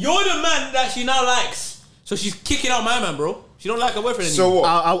brushed man. it. You're the man that she now likes. So she's kicking out my man, bro. She don't like her boyfriend So anymore.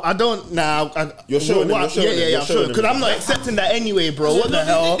 what? I don't now. You're showing him, what? you're showing him, Yeah, you're I'm showing sure. him. Because I'm not accepting that anyway, bro. What the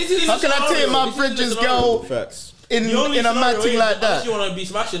hell? This is How can I scenario. take my This is bridges scenario. girl Facts. in The only a mad scenario thing is like unless that? you want to be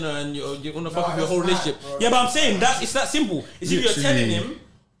smashing her and you're gonna fuck up your that's whole mad, relationship. bro. Yeah, but I'm saying it's that simple. It's either you're telling him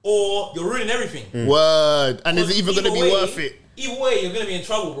or you're ruining everything. Word. And is it even Either going to be way- worth it? Either way, you're gonna be in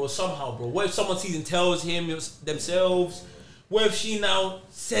trouble, bro. Somehow, bro. What if someone sees and tells him themselves? What if she now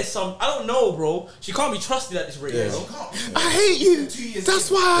says something? I don't know, bro. She can't be trusted at this rate, bro. I hate you. 2 years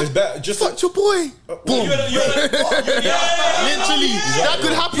That's why. It's better just Fuck your boy. Boom. Literally, that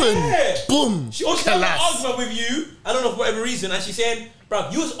could happen. Yeah. Boom. She also had an Class. argument with you. I don't know for whatever reason, and she's saying, "Bro,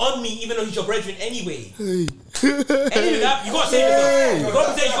 you was on me even though he's your brethren anyway." Anyway, that you gotta save yourself. You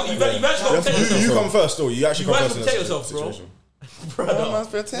gotta protect. You actually gotta protect yourself. you come first, though. You actually You come have first. to in protect that yourself, bro. situation. Brother.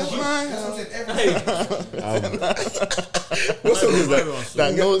 That's what I'm saying. Hey, What song is that?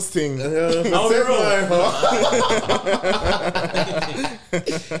 That notes thing. I'll be real.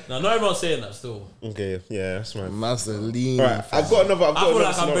 No, not everyone's saying that still. Okay, yeah, that's right. Master lean. Right, I've got another. I feel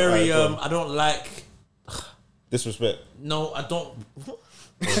like I'm very. I don't like Disrespect. No, I don't.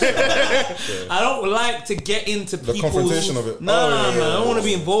 I don't like to get into The people's confrontation of it. Nah, man, I don't want to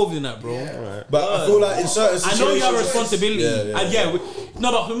be involved in that, bro. But I feel like in certain I situations, know you have a responsibility. Yeah.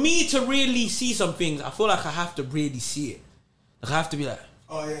 No, but for me to really see some things, I feel like I have to really see it. Like I have to be like,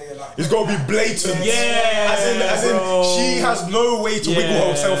 Oh yeah, like it's got to be blatant. yeah, As in, she has no way to wiggle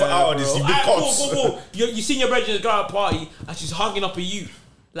herself out of this. You big cunts. cool. You seen your brethren go out party and she's hugging up a you.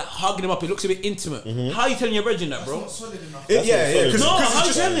 Like hugging him up, it looks a bit intimate. How are you telling your brethren that, bro? not solid enough.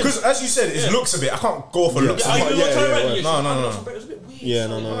 Because as you said, it looks a bit. I can't go for looks. Are you gonna tell your brethren? No. It's a bit weird. Yeah,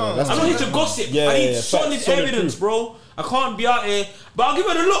 no. That's I'm not here to gossip. I need solid evidence, bro. I can't be out here, but I'll give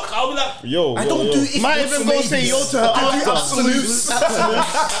her the look. I'll be like, I don't do it. Might even go say yo to her after. Absolutes.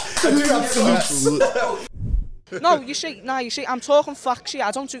 I do absolutes. No, you see, I'm talking facts here.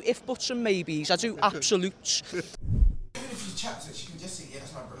 I don't do if, buts and maybes. I do absolutes. Even if she chaps it, she can just say, yeah,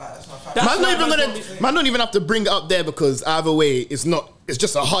 that's my fact. Man don't even have to bring it up there because either way, it's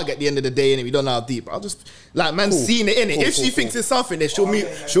just a hug at the end of the day, and we don't know how deep. I'll just seeing it in it. If she thinks it's something, then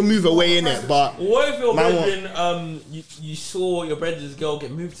she'll move away in it. But what if your brethren, you saw your brethren's girl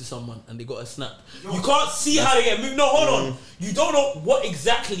get moved to someone and they got a snap? You can't see how they get moved. No, hold on. You don't know what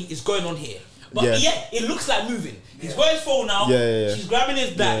exactly is going on here. But it looks like moving. He's got his phone now. She's grabbing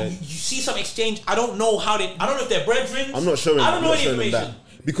his back. You see some exchange. I don't know if they're brethren. I'm not showing. I don't know any information.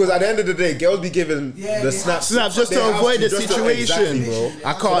 Because at the end of the day, girls be giving the snaps just to avoid the situation, exactly, bro.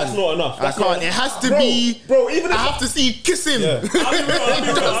 I can't. That's not enough. I can't. It has to be, bro. Even I have to see kissing. I'll be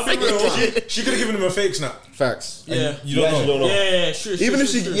real. She could have given him a fake snap. Facts. Yeah. You don't know. Yeah, sure. Even if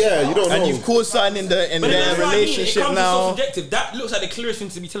she, you don't know. And you've caused something in their relationship It comes now. so subjective. That looks like the clearest thing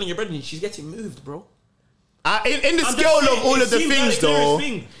to be telling your brethren. She's getting moved, bro. In the scale of all of the things, though.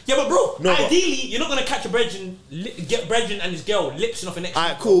 Yeah, but bro, ideally, you're not gonna catch a brethren and his girl lipsing off an next.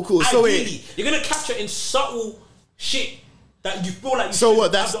 Alright, cool. So ideally, you're gonna catch her in subtle shit that you feel like. You so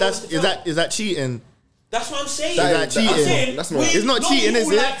what? Is that cheating? That's what I'm saying. Is that cheating? It's not cheating,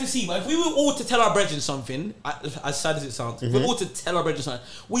 is it? Like to see, but if we were all to tell our brethren something, as sad as it sounds, if we're all to tell our brethren something,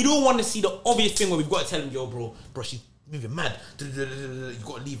 we don't want to see the obvious thing where we've got to tell him, yo, bro, she's moving mad. You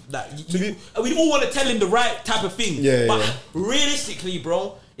gotta leave. Like, we all want to tell him the right type of thing. But realistically,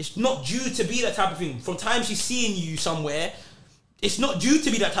 bro, it's not due to be that type of thing. From time she's seeing you somewhere, it's not due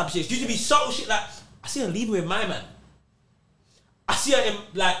to be that type of shit. It's due to be subtle shit. Like, I see her leaving with my man. I see her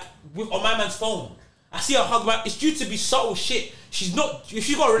on my man's phone. I see her hug man. It's due to be subtle shit. She's not. If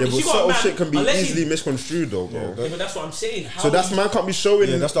she got a man, subtle shit can be easily misconstrued, though, bro. Yeah, but that's what I'm saying. So man can't be showing.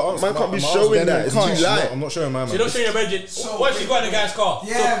 Yeah, that's the answer. Man can't be showing that. It's too light. I'm not showing my man. So you don't show your budget. What if she got in the guy's car?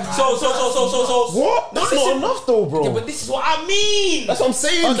 Yeah, so. What? That's not enough, though, bro. Yeah, but this is what I mean. That's what I'm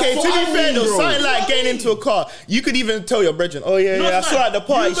saying. Okay, to be fair though, something like getting into a car, you could even tell your brethren, I saw at the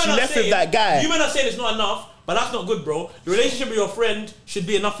party, she left with that guy. You may not say it's not enough, but that's not good, bro. The relationship with your friend should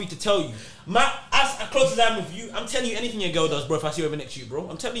be enough for you to tell you. As close as I am with you, I'm telling you anything your girl does, bro. If I see her over next to you, bro,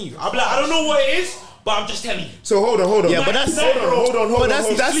 I'm telling you. I'll be like, I don't know what it is, but I'm just telling you. So hold on. Yeah, but that's hold on. But that's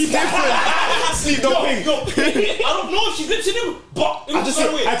different. Sleep, don't think. I don't know if she's listening to him, but it was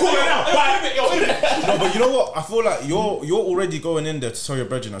so weird. I call her now. Bye. No, but you know what? I feel like you're already going in there to tell your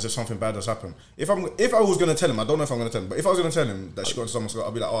brethren as if something bad has happened. If I was gonna tell him, I don't know if I'm gonna tell him, but if I was gonna tell him that she got into someone's car,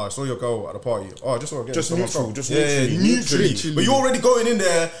 I'll be like, I saw your girl at the party. I just saw her Just neutral. neutrally. But you're already going in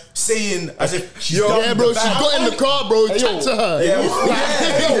there saying as if she's done Yeah, bro, she got in the car, bro. Chat to her. What are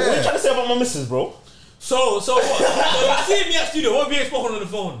you trying to say about my missus, bro? So what? So you see me at studio. What have you spoken on the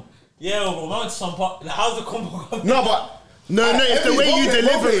phone? Yeah, bro. I went to some part. Like, how's the combo? No, it's the way you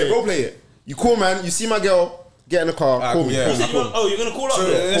deliver it. Go play it. You call, man. You see my girl. Get in the car. Call me. You're gonna call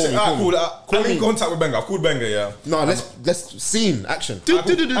up. I'm in contact with Benga. I've called Benga. Yeah. No, let's scene action. Man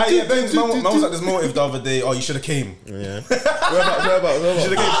was at this motive the other day. Oh, you should have came. Yeah. Where about? You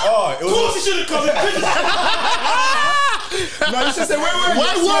should have came. Oh, it was. Of course you should have come. No, you should say where were you?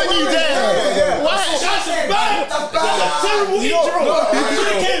 Why weren't you there? Why? That's bad. That's a terrible intro. You should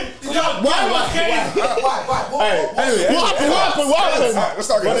have came. Why? Anyway, What happened? Let's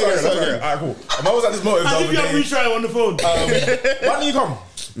start again. Alright, cool. Man was at this motive the As other if you have day. retry on the phone. Why didn't you come?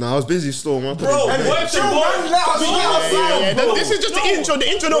 No, I was busy still, man. Bro, what if the boy... This is just the intro. The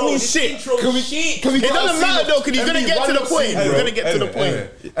intro don't mean shit. It doesn't matter though, because he's gonna get to the point. He's gonna get to the point.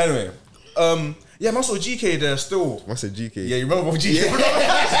 Anyway, yeah, man saw GK there still. I said GK. Yeah, you remember GK?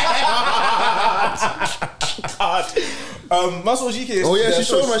 Man saw GK. Oh yeah, she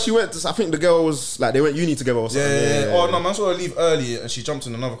showed me. She went. I think the girl was like they went uni together or something. Yeah. Oh no, man saw her leave early and she jumped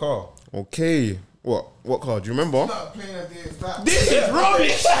in another car. Okay. What car? Do you remember? This is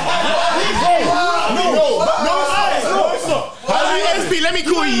rubbish. No, it's not. How do SP, let me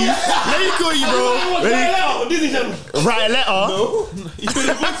call you. Let me call you, bro. Write a letter. No. You could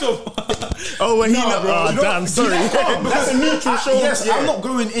have booked him. Oh, when he damn, sorry. That's a neutral show. Yes, I'm not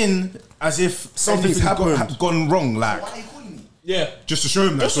going in as if something's gone wrong. Like, Why are you calling me? Yeah. just to show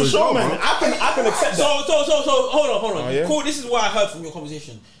him that. Just to show, man. I can accept that. So, hold on. yeah? Cool, this is what I heard from your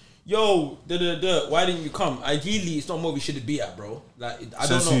conversation. Yo, why didn't you come? Ideally, it's not a movie should be at, bro. Like, I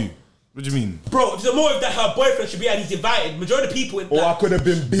don't know. What do you mean? Bro, if it's a movie that her boyfriend should be at, he's invited. Majority of people... Or I could have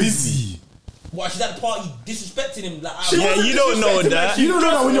been busy. Why, she's at the party disrespecting him. Like, Yeah, you don't know that. You don't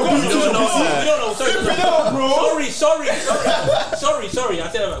know that when you're busy. You don't know. Sorry. I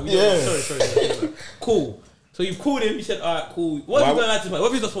said that. Sorry. Cool. So you've called him. You said, all right, cool. What if he's going to this party? What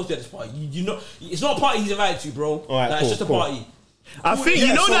if he's not supposed to be at this party? You know, it's not a party he's invited to, bro. All right, it's just a party. I think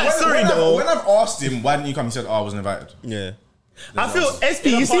you know that story though. When I've asked him why didn't you come, he said, "Oh, I wasn't invited." Yeah. I feel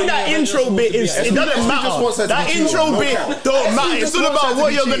SP. You see that intro bit is it doesn't matter. That intro bit don't matter. It's all about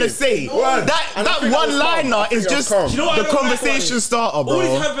what you're gonna say. That one liner is just the conversation starter, bro. All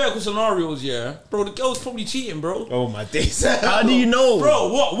these hypothetical scenarios, yeah, bro. The girl's probably cheating, bro. Oh my days. How do you know,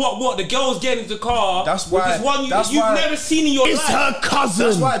 bro? What? The girl's getting into the car. That's why. This one you've never seen in your life. It's her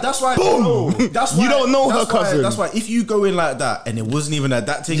cousin. That's why. Boom. That's why You don't know her cousin. That's why. If you go in like that and it wasn't even at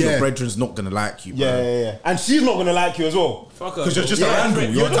that thing, your brethren's not gonna like you. Bro. Yeah. And she's not gonna like you as well. Fuck her. Because you're just a handle.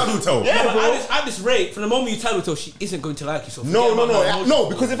 You're a tattletale. Yeah, but at this rate, from the moment you tattletale, she isn't going to like you. So No.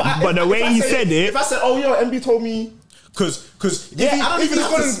 Because But the way he said it, if I said, "Oh, yo, MB told me," because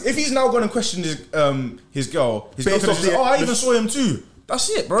if he's now going to question his girl, Based off the- I even saw him too. That's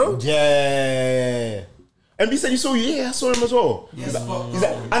it, bro. Yeah. MB said you saw you. Yeah, I saw him as well. Yes, but He's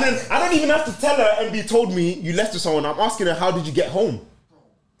like, and then I don't even have to tell her. MB told me you left with someone. I'm asking her, how did you get home?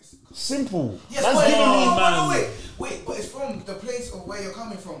 Simple. yes, Man's but giving me. wait, but it's from the place of where you're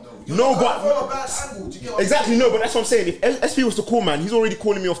coming from, though. You're No, not but- coming from a bad angle. Do you get what Exactly, I'm no, saying? but that's what I'm saying. If SP was to call, man, he's already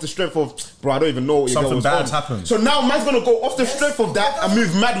calling me off the strength of, bro, I don't even know what your Something girl was bad's on. happened. So now man's gonna go off the strength of that and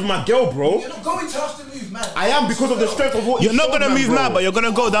move mad with my girl, bro. You're not going to have to move, man. I am because of the strength of what you're you not showed, gonna man, move bro. mad, but you're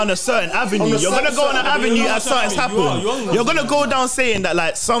gonna go down a certain avenue. On a You're gonna go on an certain avenue you're as something's on a certain happened. avenue. You're gonna go down saying that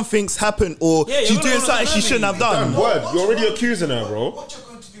like something's happened or Yeah, she's you're doing gonna something go she on shouldn't have Damn done. word, What you're already going to accusing do- her, bro. What you're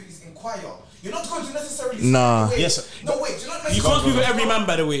going to do is inquire. You're not going to necessarily. Nah. Wait, Yes. No, wait. Do not You can't speak with every man,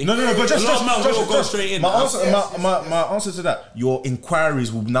 by the way. No, but just go straight in. My answer to that, your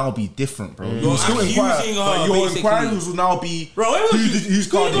inquiries will now be different, bro. You'll still accusing inquire, her, but your basically. inquiries will now be, Bro, where was you? whose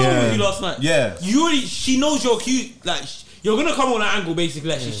card Who is was it? you last night? Yeah. You already. She knows you're accused. Like you're gonna come on an angle,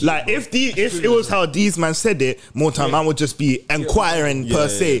 basically. Like if it was how these man said it, more time man would just be inquiring per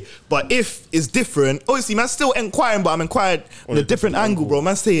se. But if it's different, obviously man still inquiring, but I'm inquiring on a different angle, bro.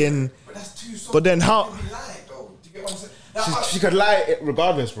 Man saying, But that's too soft. But then how- You can be lying, though. Do you get what I'm saying? Like, She could lie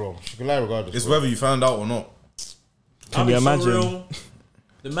regardless, bro. She could lie regardless. It's bro. whether you found out or not. Can you imagine? Real,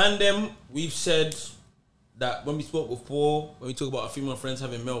 the man them, we've said that when we spoke before, when we talk about our female friends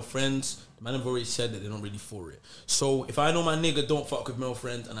having male friends, the man have already said that they're not really for it. So if I know my nigga don't fuck with male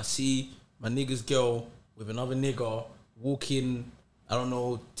friends and I see my nigga's girl with another nigga walking, I don't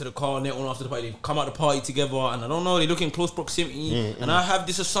know, to the car and they're on after the party, they come out the party together and I don't know, they look in close proximity and I have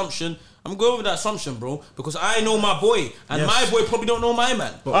this assumption, I'm going with that assumption, bro, because I know my boy and my boy probably don't know my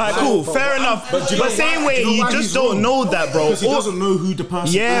man. Alright, cool, fair enough. But same way, you just don't know that, bro. Because he doesn't know who the person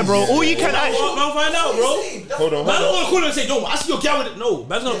is. Yeah, bro. All you can Man, find out, bro. Hold on. Man's not gonna call him and say, yo, I see your girl with it. No,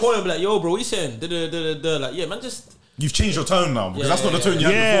 man's gonna call him and be like, yo, bro, what you saying? Like, yeah, man, just. You've changed your tone now because that's not the tone you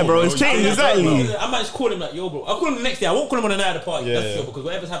had Yeah, before. bro, it's changed, exactly. I might just call him like, yo, bro. I'll call him the next day. I won't call him on the night of the party. That's sure, because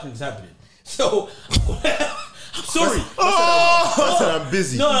whatever's happening is happening. So, I'm sorry. I said I'm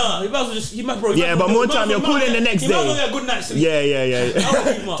busy. No, he might as well just, bro. Yeah, but more time, you're calling the next He might as well day. get a good night's sleep.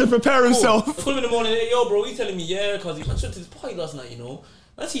 Yeah. To prepare himself. I call him in the morning, hey, yo, bro, he telling me, yeah, because he went to this party last night, you know.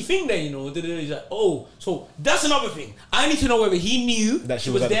 That's his thing there, you know. He's like, oh, so that's another thing. I need to know whether he knew that she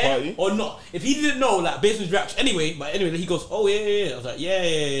was at the there party? or not. If he didn't know, like, based on his reaction, anyway, he goes, oh, yeah. I was like,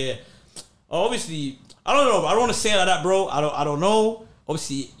 yeah. Obviously, I don't know, but I don't want to say it like that, bro. I don't know.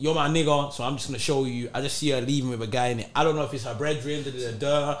 Obviously, you're my nigga, so I'm just going to show you. I just see her leaving with a guy in it. I don't know if it's her brethren,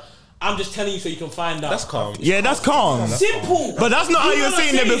 I'm just telling you so you can find out. That's calm. Yeah, that's calm. Simple. But that's not how you were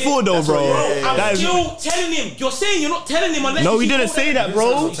saying it before, though, bro. I'm still telling him. You're saying you're not telling him unless. No, he didn't say that,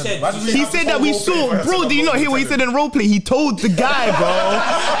 bro. He said, He said that we saw, bro. Did you not hear what he said in roleplay? He told the guy,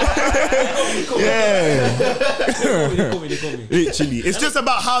 bro. Yeah. They call me. Literally, it's just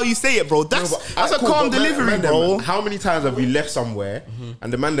about how you say it, bro. That's a Cool, calm but delivery, man, bro. How many times have we left somewhere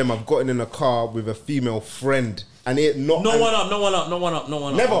and the man them have gotten in a car with a female friend and it not No one up.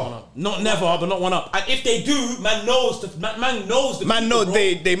 Never. Not never, but not one up. And if they do, man knows the Man, no,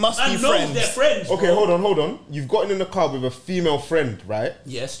 they must be man knows friends. they're friends. Okay, bro. hold on. You've gotten in the car with a female friend, right?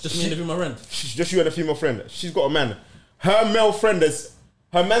 Yes, just me and the female friend. She's just you and a female friend. She's got a man. Her man's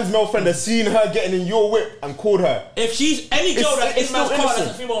male friend has seen her getting in your whip and called her. If she's any girl that's in it's man's still car that's a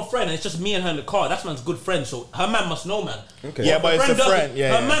innocent. female friend and it's just me and her in the car, that's man's good friend. So her man must know, man. Okay. Yeah, but it's a doesn't. friend.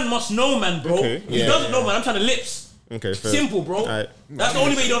 Yeah, her man must know, man, bro. Okay. He doesn't know, man. I'm trying to lips. Okay, fair. Simple, bro. Alright. That's the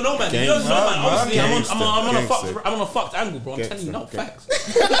only way you don't know, man. If you don't know, man. Obviously, I'm on a fucked angle, bro. I'm telling you, no facts. Yo,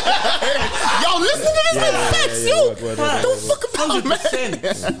 listen to this facts, yo. Word. Don't fuck about, man. 100%.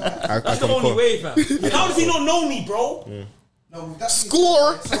 That's the only way, fam. How does he not know me, bro? No, that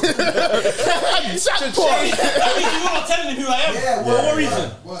Score. That means you're not telling him who I am. Yeah, For what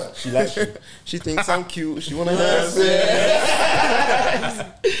reason? Word. She likes you. She thinks I'm cute. She wanna have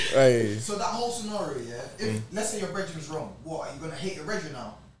Hey. So that whole scenario, if let's say your brethren's wrong, what are you gonna hate your brethren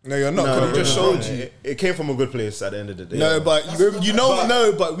now? No, you're not. No, Because we just showed you. It came from a good place at the end of the day. No, but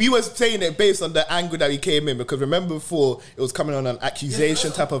but we was saying it based on the angle that he came in, because remember before it was coming on an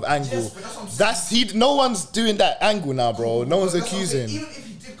accusation type of angle. Yes, but that's what I'm saying. No one's doing that angle now, bro. No one's That's what I'm saying. accusing. Even if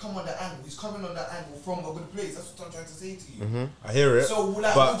he did come on that angle, he's coming on that angle from a good place. That's what I'm trying to say to you. I hear it. So,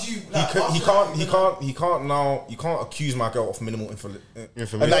 like, but would you, he like, can't accuse my girl of minimal information.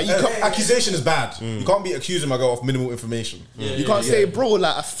 Information. Accusation is bad. You can't be accusing my girl of minimal information. You can't say, bro,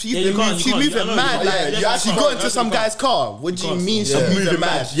 like she's moving mad. She got into some guy's car. What do you mean she's moving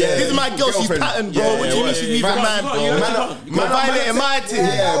mad? This is my girl. She's patterned, bro. What do you mean she's moving mad, bro? You're violating my thing.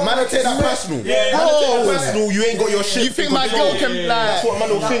 Yeah, man, take that personal. Bro, Personal, you ain't got your shit. you think my girl can That's what like?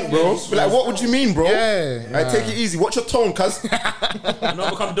 man will think, bro. Be like, what would you mean, bro? Yeah. Like, take it easy. Watch your tone, cuz. Don't be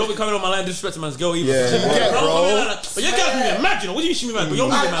coming on my line disrespecting man's girl either. Yeah, bro. But your girl's moving mad, you know. What do you mean she moving mad? But you're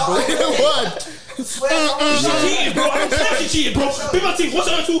moving mad, bro. What? Swear She cheated, bro. I don't care if she cheated, bro. Be my team. What's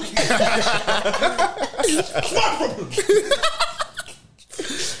her talking? That's my problem.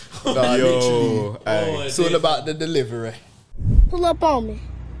 Nah, literally. Aye. It's all about the delivery. Pull up on me.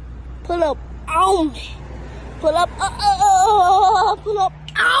 Pull up on me. Pull up on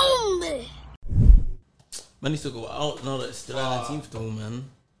me. Man needs to go out now that it's July 19th though, man.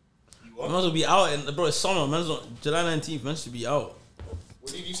 Man might as well be out, and bro, it's summer. Man, July 19th, man should be out.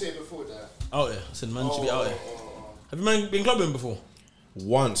 What did you say before that? Out there. I said, man should be out there. Have you man been clubbing before?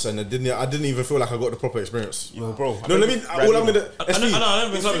 Once, and I didn't even feel like I got the proper experience. Yo, bro. No, let me. All I'm gonna. I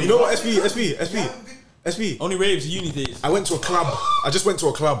never been clubbing. You know what? SP. Only raves, uni days. I went to a club. I just went to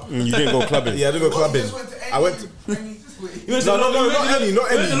a club. You didn't go clubbing. Yeah, I didn't go clubbing. I went to. No, not any.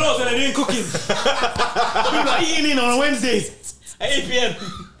 Where's the laws when they're doing cooking? People are eating in on Wednesdays at 8 p.m.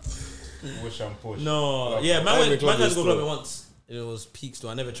 Push and push. No, yeah, man had to go clubbing once. It was peak still.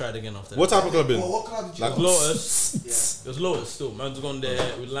 I never tried again after that. What type of clubbing? What club did you Like go? Lotus. It was Lotus still. Man's gone there.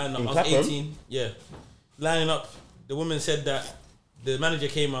 We lined up. I was Clapham? 18. Yeah. Lining up. The woman said that the manager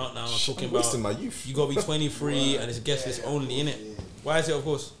came out now talking about wasting my youth. you gotta be 23 and it's guest list only, innit? Why is it, of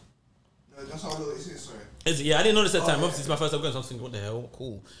course? That's how it is, sorry. Is it? Yeah, I didn't notice that time. Obviously, it's my first time going, so I'm thinking, what the hell?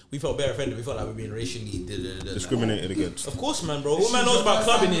 Cool. We felt better offended. We felt like we were being racially Discriminated against. Of course, man, bro. What man knows about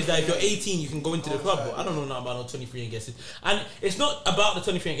clubbing is that if you're 18, you can go into the club. But I don't know nothing about no 23 and guest list. And it's not about the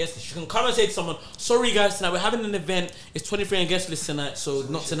 23 and guest list. You can come and say to someone, sorry guys, tonight we're having an event. It's 23 and guest list tonight, so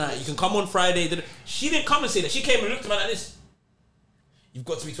not tonight. You can come on Friday. She didn't come and say that. She came and looked at me like this. You've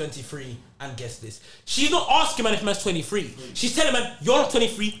got to be 23 and guest list. She's not asking man if man's 23. She's telling man, you're not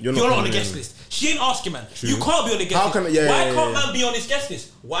 23, you're not on the guest list. She ain't asking man. True. You can't be on the guest list. Why can't man be on this guest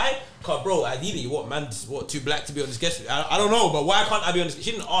list? Why? Cause bro, ideally you want man too black to be on this guest list. I don't know, but why can't I be on this?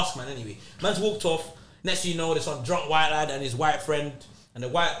 She didn't ask man anyway. Man's walked off. Next thing you know, there's some drunk white lad and his white friend, and the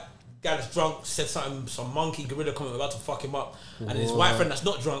white guy that's drunk said something, some monkey gorilla comment about to fuck him up, and his white friend that's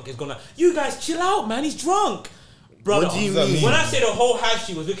not drunk is gonna, you guys chill out, man, he's drunk. Brother, What do you mean? when I say the whole house,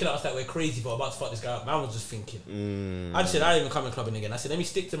 she was looking at us like we're crazy for about to fuck this guy up. Man was just thinking. I just said, I ain't even coming clubbing again. I said, let me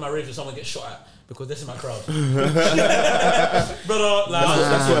stick to my rave if someone gets shot at, because this is my crowd. Brother, like,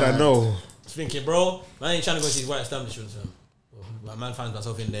 That's what I know. thinking, bro, man ain't trying to go to these white establishments. Well, man finds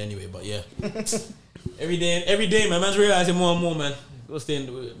myself in there anyway, but yeah. every day, man, man's realizing more and more, man. Go stay in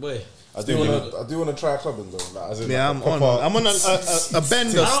the way. I do want to try clubbing though. Like, as in, Yeah, like, I'm on a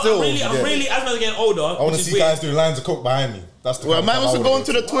bender still. I'm really, as man's getting older, I want to see guys doing lines of coke behind me. That's the Well, man wants to go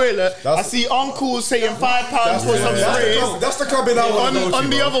into the toilet. I That's- see uncles saying £5 for some sprays. That's the clubbing I want to go to. On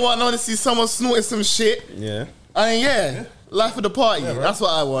the bro. other one, I want to see someone snorting some shit. Yeah. And yeah, life of the party. That's what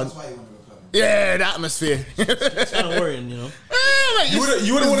I want. That's why you want to go clubbing. Yeah, the atmosphere. It's kind of worrying, you know. You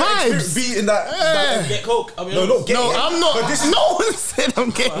wouldn't want to be in that. Get coke. I mean, No, not get. No, I'm not. But this is No one said I'm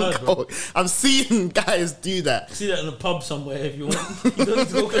getting coke. I'm seeing guys do that. See that in a pub somewhere if you want. You don't need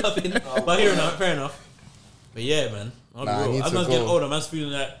to go clubbing. But here enough, fair enough. But yeah, man. Nah, I need As to man's getting go. older, man's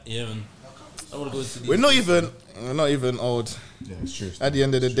feeling that. Yeah, man. I want to go to these. We're not even old. Yeah, it's true. At the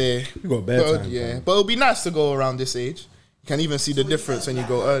end of the day, You got bare time. yeah. But it'll be nice to go around this age. You can even see the difference when you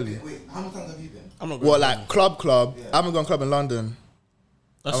go early. Wait, how many times have you been? I'm not going What, like club? Yeah. I haven't gone club in London.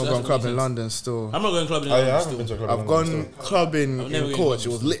 I haven't gone club in London still. I'm not going clubbing. Oh yeah, I haven't been to a club. I've gone clubbing I've never in been Coach. It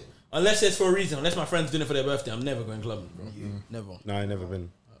clubbing. was lit. Unless it's for a reason. Unless my friend's doing it for their birthday, I'm never going clubbing, bro. Never. No, I never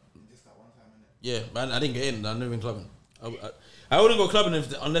been. Yeah, man, I didn't get in. I've never been clubbing. I wouldn't go clubbing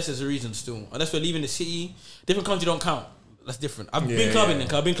unless there's a reason still. Unless we're leaving the city. Different country don't count. That's different. I've been clubbing.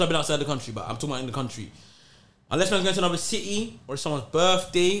 I've been clubbing outside the country, but I'm talking about in the country. Unless man's going to another city or someone's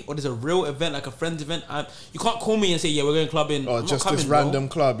birthday or there's a real event like a friend's event, you can't call me and say, yeah, we're going clubbing. Or I'm just not this coming, random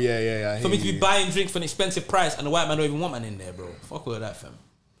bro. club. Yeah. I For me to hear be you. buying drinks for an expensive price and the white man don't even want man in there, bro. Fuck all of that, fam.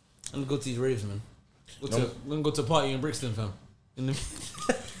 I'm gonna go to these raves, man. I'm gonna go to a party in Brixton, fam.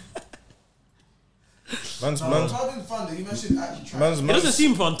 Man's Clubbing fun though. You mentioned actually trying. It doesn't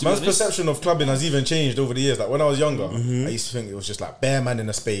seem fun to me. Man's perception of clubbing has even changed over the years. Like when I was younger, I used to think it was just like bare man in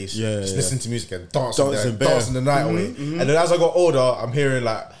a space, just listening to music and dancing the night away. And then as I got older, I'm hearing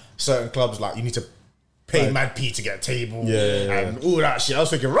like certain clubs like you need to pay mad P to get a table, and all that shit. I was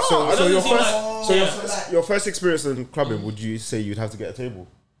thinking, right. So like, your first experience in clubbing, would you say you'd have to get a table?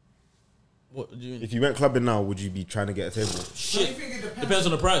 What do you mean? If you went clubbing now, would you be trying to get a table? Shit. Don't you think it Depends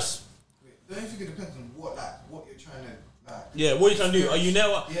on the price. Don't you think it depends on what you're trying to like? Yeah, what are you trying to do? Are you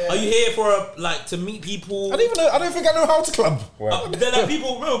now? Yeah. Are you here for to meet people? I don't think I know how to club. They're like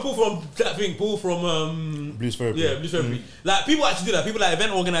people. Remember Paul from that thing? Paul from Blues Therapy. Yeah, Blues Therapy. Like people actually do that. People like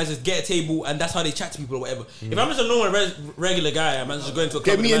event organizers get a table and that's how they chat to people or whatever. If I'm just a normal regular guy, I'm just going to a club.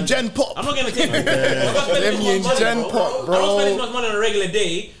 Get me a Gen Pop. I'm not getting a table. Get me a Gen Pop, bro. I don't spend this much money on a regular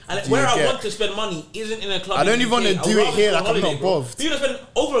day. And where I want to spend money isn't in a club. I don't even want to do it here. Like I'm not bothered. People spend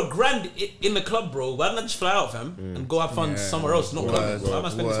over $1,000 in the club, bro. Why don't I just fly out, fam, and go have fun somewhere else? Not clubbing. Why am I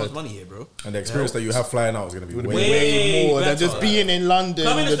spending so much money here, bro? And the experience that you have flying out is going to be Way more than better. just being in London.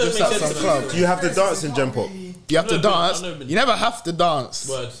 Clubbing You're just just doesn't at make some sense club. to me. Do you have to dance in Gen Pop? You have to dance. I've never been. You never have to dance.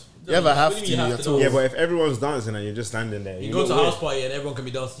 Words. You ever have What do to you mean you have at to all. dance? Yeah, but if everyone's dancing and you're just standing there, You go to a house party and everyone can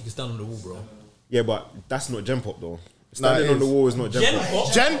be dancing. You can stand on the wall, bro. Yeah, but that's not Gen Pop though. Standing it on the is. wall is not Gen Gen Pop.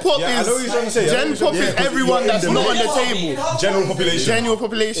 Pop. Gen Pop Yeah, I know what you're trying to is say. Gen Pop is everyone that's not on the table. general population. General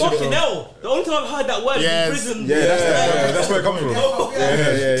population. Fucking bro. hell. The only time I've heard that word Yes. is in prison. Yeah, that's where it comes from.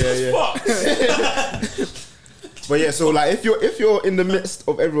 Fuck. But yeah, so like if you're in the midst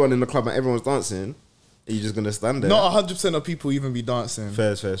of everyone in the club and everyone's dancing, are you just gonna stand there? Not 100% of people even be dancing.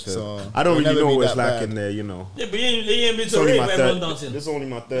 Fair. So, I don't it'll really never know be what it's that like bad. in there, you know. Yeah, but you ain't been It's to a only rave my where everyone's dancing. This is only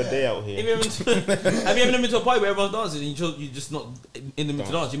my third day out Have here. you ever been to a party where everyone's dancing and you're just not in the mood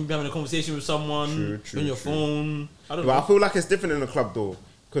to dance? You've been having a conversation with someone True, on your phone. I don't know. But I feel like it's different in the club though,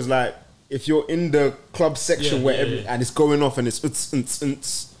 because like if you're in the club section Yeah, where yeah. and it's going off and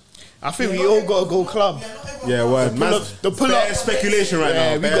it's I think we all gotta go club. yeah, word. The pull up. Speculation right Yeah,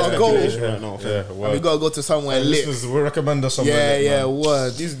 now. we Bare gotta go. speculation right now. Fair. And we gotta go to somewhere lit. Listeners, we recommend us somewhere. Yeah, lit, man.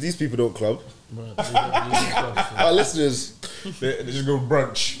 word. These people don't club. Our listeners. They just go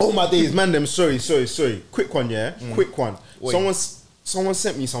brunch. Oh my days, man. Them sorry. Quick one, yeah. Quick one. Someone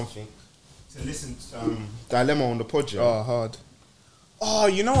sent me something to listen to Dilemma on the pod. Yeah. Oh, hard. Oh,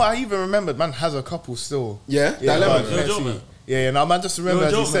 you know what? I even remembered. Man has a couple still. Yeah? Dilemma. Dilemma. You're a joke, man. Yeah, no, man. Just remember You're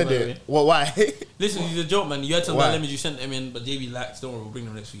a as he joke, said man, by the it. way. What? Why? Listen, he's a joke, man. You had some Why? dilemmas you sent him in, but JB lacks. Don't worry, we'll bring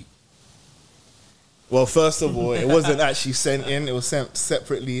them next week. Well, first of all, it wasn't actually sent in. It was sent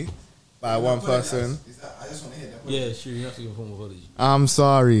separately by one person. I just want to hear that. Yeah, sure. You have to give a formal apology. I'm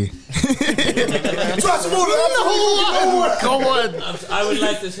sorry. Come on. I would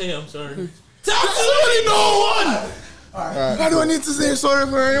like to say I'm sorry. Absolutely no one. Why do I need to say sorry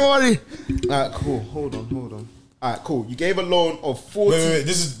for anybody? Alright, cool. Hold on. Alright, cool. You gave a loan of 40. Wait.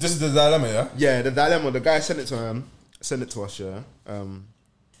 This is the dilemma, yeah. Yeah, the dilemma. The guy sent it to us. Yeah.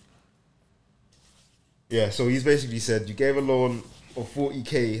 Yeah. So he's basically said you gave a loan of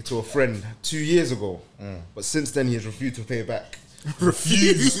 40k to a friend 2 years ago, but since then he has refused to pay it back.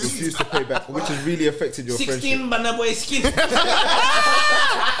 Refused to pay back, which has really affected your 16 friendship. banana boy skin.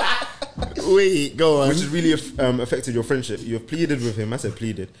 Wait, go on. Which has really affected your friendship. You have pleaded with him. I said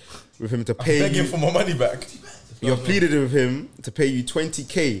pleaded with him to pay Begging you. for my money back. You have pleaded with him to pay you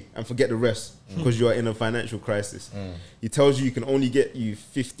 20k and forget the rest because you are in a financial crisis. He tells you can only get you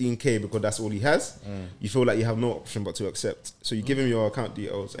 15k because that's all he has. You feel like you have no option but to accept. So you give him your account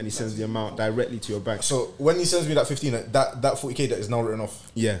details and he sends the amount directly to your bank. So when he sends me that 15, that 40k that is now written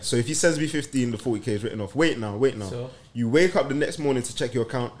off. Yeah. So if he sends me 15, the 40k is written off. Wait now. So? You wake up the next morning to check your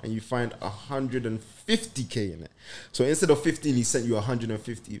account and you find 150k in it. So instead of 15, he sent you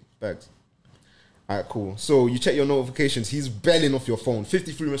 150 bags. Alright, cool. So you check your notifications. He's belling off your phone.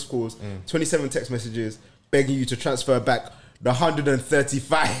 53 missed calls, 27 text messages, begging you to transfer back the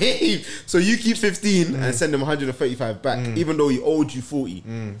 135. So you keep 15 and send him 135 back, even though he owed you 40.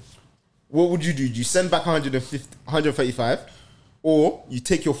 What would you do? Do you send back 135, or you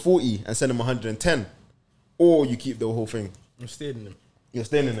take your 40 and send him 110, or you keep the whole thing? I'm staying in them. You're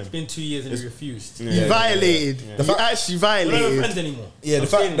staying in them. It's been 2 years and he refused. He violated. He actually violated. We're not friends anymore. Yeah,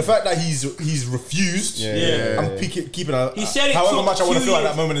 the fact that he's refused. I'm keeping a. He said it however much I want to feel at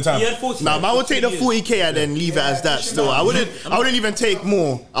that moment in time. Nah, I would take the 40k and then leave it as that. Still, I wouldn't even take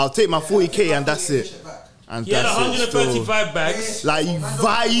more. I'll take my 40k and that's it. And he had 135 bags. Like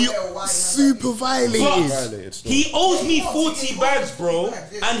you super violated. He owes me 40 bags, bro,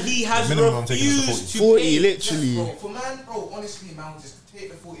 and he has refused to 40 pay. literally. Bro, for man, honestly, man, just take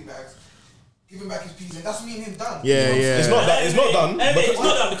the 40 bags, give him back his piece, and that's me and him done. Yeah. It's not done. It's not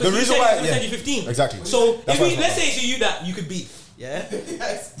done because the reason why he send you 15. Exactly. So let's say it's you that you could beat. Yeah.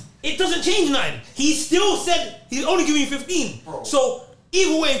 Yes. It doesn't change 9. He still said he's only giving you 15. Bro. So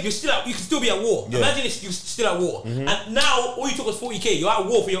either way, you can still be at war. Yeah. Imagine you're still at war, and now all you took was 40k. You're at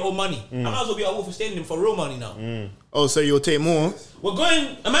war for your own money. I might as well be at war for staying in for real money now. Oh, so you'll take more? We're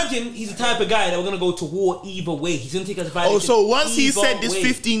going. Imagine he's the type of guy that we're gonna go to war either way. He's gonna take us violation. Oh, so once he either said this way.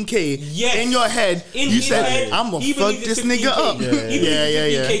 15k Yes. in your head, you said, I'm gonna fuck this nigga up. Yeah.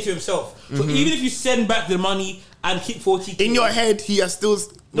 15k to himself. So even if you send back the money and keep 40k in your head, he has still.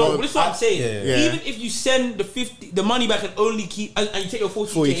 No, but that's what I'm saying. Yeah. Even if you send the money back and only keep and you take your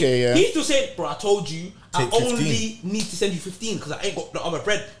 40k, he's still saying, bro, I told you, I only need to send you 15 because I ain't got the other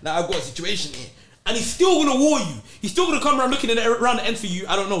bread. Now I've got a situation here. And he's still gonna war you. He's still gonna come around looking around the end for you.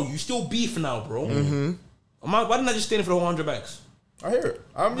 I don't know. You still beef now, bro. Why didn't I just stay in for the 100 bags? I hear it.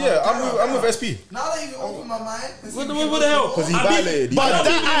 I'm with SP. Now that you open my mind, What the hell? Because he violated.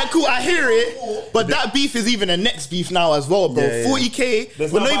 But cool, I hear it. But that beef is even a next beef now as well, bro. 40k,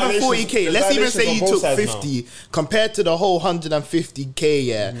 There's well, no not even violations. 40k. Let's even There's say you violations took on both sides 50 compared to the whole 150k.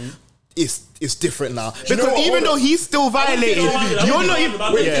 Yeah, it's different now because even though he's still violated, you're not even.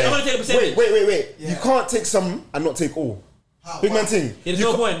 I'm gonna take a percentage. Wait. You can't take some and not take all. Big man thing. There's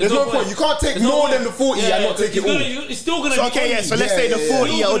no point. There's no point. You can't take more than the 40 and not take it all. It's still gonna So be okay, on yeah. you. So let's say the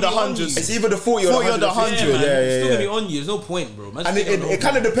 40 or the 100. It's either the 40 or 40 or the the 100. 100. It's still gonna be on you. There's no point, bro. And it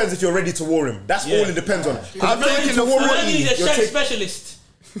kind of depends if you're ready to war him. That's all it depends on. I'm taking the 40. He's a shank specialist.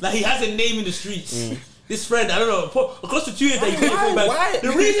 Like he has a name in the streets. This friend, I don't know, close to 2 years that he paid for back.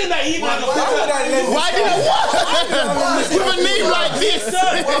 The reason that he had Why did I with a name like this?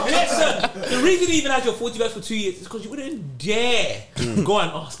 Listen, the reason he even had your 40 bags for 2 years is because you wouldn't dare go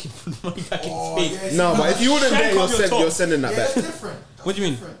and ask him for the money back in his face. No, but if you wouldn't dare, you're sending that back. That's different. What do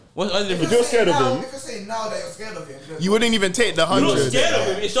you mean? What's the difference? If you're scared of him, If you say now that you're scared of him, You wouldn't even take the You're not 100. scared of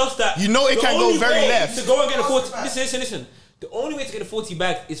him. It's just that You know it the can go only very way left. To go and get the 40. Listen. The only way to get the 40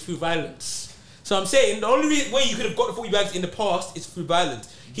 bags is through violence. So I'm saying the only way you could have got the 40 bags in the past is through violence.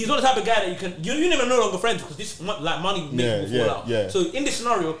 He's not the type of guy that you can. You never no longer friends because this like money makes people fall out. Yeah. So in this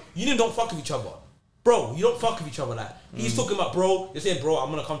scenario, you don't fuck with each other, bro. You don't fuck with each other. Like he's talking about, bro. You're saying, bro,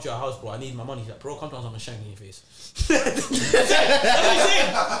 I'm gonna come to your house, bro. I need my money. He's like, bro, come to us. I'm gonna shank in your face. That's what I'm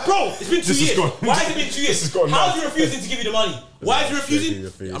saying, bro. It's been 2 years. Why has it been 2 years? How's he refusing to give you the money? Why is he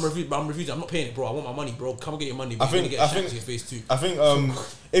refusing? I'm refusing. I'm not paying it, bro. I want my money, bro. Come and get your money. But you're gonna get shanked in your face too. I think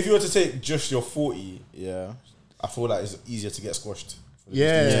if you were to take just your 40, I feel like it's easier to get squashed.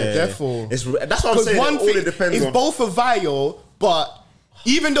 Therefore. that's what I'm saying. One All thing it depends is on. both a viol, but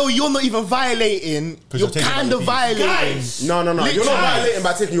even though you're not even violating, you're kind of violating. Guys, No. You're not violating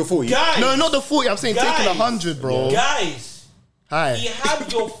by taking your 40. guys, No, not the 40. I'm saying taking 100, bro. Guys. Hi. He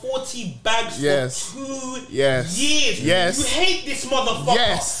had your 40 bags Yes. for 2 Yes. years. Yes. You hate this motherfucker.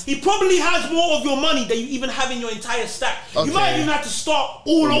 Yes. He probably has more of your money than you even have in your entire stack. Okay. You might even have to start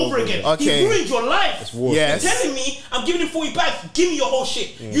all over again. Okay. He ruined your life. Yes. You're telling me I'm giving him 40 bags. Give me your whole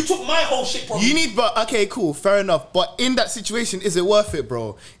shit. You took my whole shit from You me. need, but okay, cool, fair enough. But in that situation, is it worth it,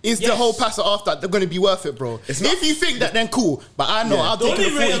 bro? Is the Yes. whole passer after that going to be worth it, bro? If you think that, then cool. But I know I'll The take only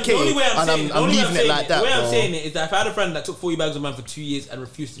the way 40k I'm and saying I'm leaving it like that, the way I'm bro. saying it is that if I had a friend that took 40 bags man for 2 years and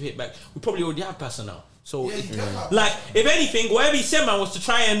refused to pay it back, we probably already have passer now. So, like, if anything, whatever he sent, man, was to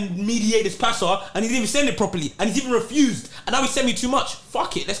try and mediate this passer, and he didn't even send it properly, and he's even refused, and now he sent me too much.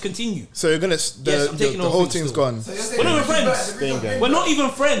 Fuck it, let's continue. So you're gonna the whole thing's still. gone. So we're not even friends. We're not even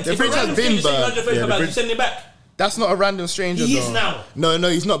friends. The bridge has been burned. You send it back. That's not a random stranger. He is now. No,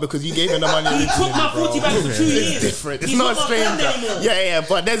 he's not, because you gave him the money. He took my 40 bags for 2 years. It's different. It's not a stranger. Yeah,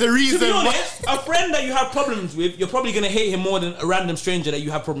 but there's a reason. To be honest, a friend that you have problems with, you're probably gonna hate him more than a random stranger that you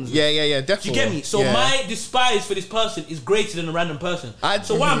have problems with. Yeah, definitely. Do you get me? So my despise for this person is greater than a random person.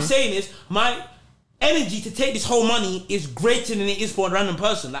 So what I'm saying is, my energy to take this whole money is greater than it is for a random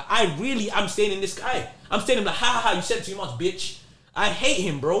person. Like, I'm staying in this guy. I'm staying in like, ha, you said too much, bitch. I hate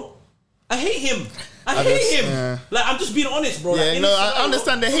him, bro. I hate him. I hate him. Yeah. Like, I'm just being honest, bro. Yeah, like, I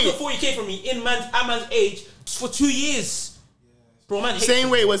understand the hate. Took 40k from me at man's age for 2 years. Bro, man. Same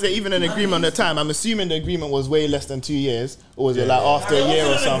way, was there even an agreement at the time? I'm assuming the agreement was way less than 2 years, or was it like after a year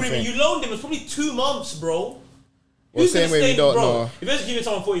or something? You loaned him. It was probably 2 months, bro. Well, same way we don't know. If you're giving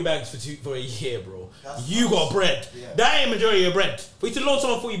someone 40 bags for a year, bro, you got bread. Yeah. That ain't majority of your bread. For you to loan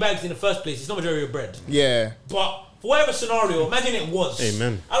someone 40 bags in the first place, it's not majority of your bread. Yeah. But for whatever scenario, imagine it was.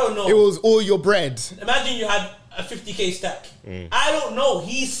 Amen. I don't know. It was all your bread. Imagine you had a 50k stack. I don't know.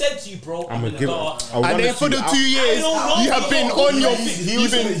 He said to you, bro, I'm in the car. And then for the 2 years, you have been on your...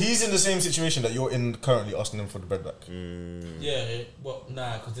 He's in the same situation that you're in currently, asking him for the bread back. Yeah, well,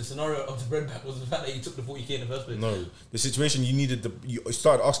 nah, because the scenario of the bread back was the fact that you took the 40k in the first place. No, the situation you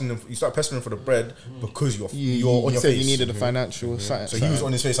started asking him, you started pestering him for the bread because you're on your face. You needed the financial side. So he was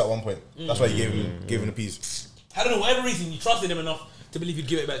on his face at one point. That's why you gave him the peas. I don't know, whatever reason, you trusted him enough to believe he'd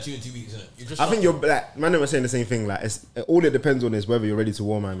give it back to you in 2 weeks, innit? I think you're like, man, was saying the same thing. Like, all it depends on is whether you're ready to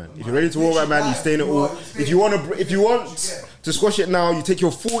war my man. If you're ready to war my man, you stay in it all. If you want to squash it now, you take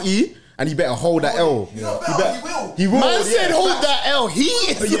your 40 and you better hold that L. He will. Man said hold that L. He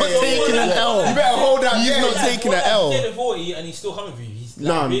is not taking an L. You better hold that. He's not taking an L. He's 40 and he's still coming for you. He's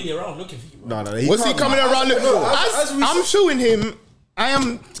really around looking for you. No. Was he coming around looking? I'm showing him. I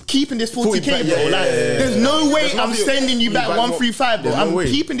am keeping this 40k, bro. There's no way I'm sending you back 135, though. I'm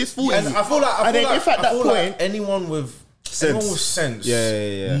keeping this 40. And I feel like, if at that point, anyone with sense,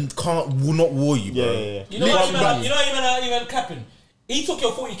 will not war you, bro. You know what you meant capping? He took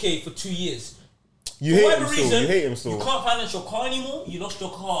your 40k for 2 years. You hate him still. You can't finance your car anymore. You lost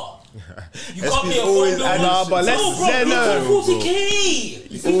your car. You can't pay a phone bill. Nah, but let's no, 40k.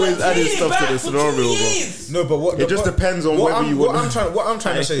 He's always adding stuff to the scenario, bro. No, but what it just depends on whether you want. What I'm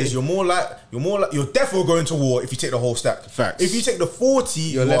trying to say is you're definitely going to war if you take the whole stack. Facts. If you take the 40,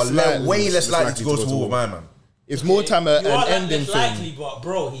 you're way less likely to go to war with my man. It's more time an ending thing. Likely, but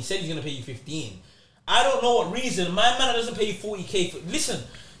bro, he said he's gonna pay you 15. I don't know what reason my man doesn't pay you 40k. Listen,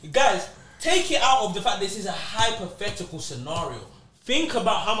 guys, take it out of the fact this is a hypothetical scenario. Think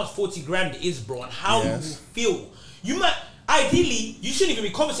about how much 40 grand is, bro, and how you feel. You might, ideally, you shouldn't even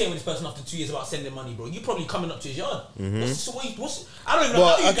be conversating with this person after 2 years about sending money, bro. You're probably coming up to his yard. I don't even know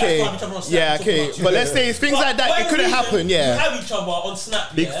how you guys find each other on Snap. But let's say things like that, it couldn't happen, You have each other on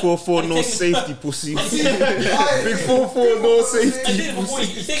Snap. Big 4-4, no safety, pussy. Big 4-4, no safety, pussy.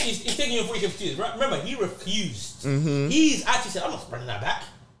 He's taking your 40k for 2 years. Remember, he refused. He's actually said, I'm not bringing that back.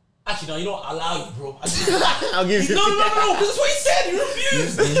 Actually, no, you don't allow you, bro. I'll give you. No, because that's what he said. He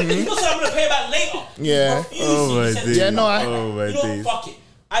refused. He not said I'm gonna pay back later. Yeah. Oh my days. Fuck it.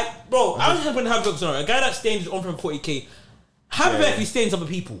 I'm just going to have a scenario. A guy that stains on from 40k, hypothetically stains other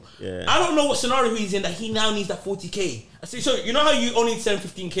people. Yeah. I don't know what scenario he's in that he now needs that 40k. So you know how you only send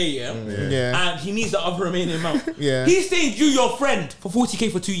 15k, and he needs the other remaining amount. He stained you, your friend, for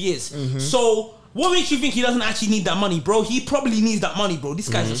 40k for 2 years. So. What makes you think he doesn't actually need that money, bro? He probably needs that money, bro. This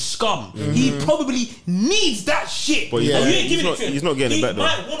guy's a scum. He probably needs that shit. But you ain't giving it to him. He's not getting it back, though.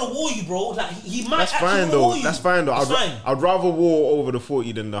 He might want to war you, bro. Like, he might That's fine, though. That's fine, though. I'd rather war over the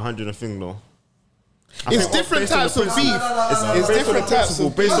 40 than the 100 and thing, though. It's different types of beef. It's different types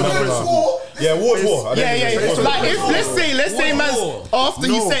of based on the principle. Yeah, war's war. Like, if let's say man's after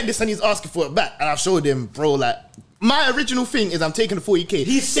he sent this and he's asking for it back, and I've showed him, bro, like. My original thing is I'm taking the 40k.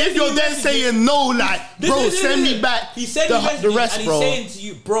 If you're then saying no, like, bro, send me back the rest, and bro. he's saying to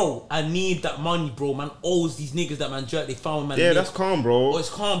you, bro, I need that money, bro. Man owes these niggas that man jerk. They found man. Yeah, that's calm, bro. Oh,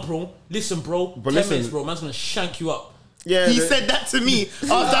 it's calm, bro. Listen, bro. But 10 minutes, bro. Man's gonna shank you up. Yeah, he said that to me after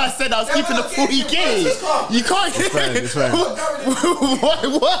I said I was keeping the 40k. You can't. It's fine.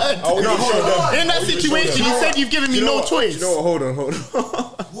 What? In that situation, you said you've given me no choice. You know what? Hold on.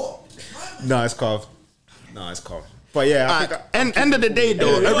 What? Nah, it's calm. But yeah, end of the day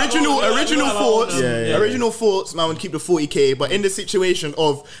though, original thoughts, man would keep the 40k, but in the situation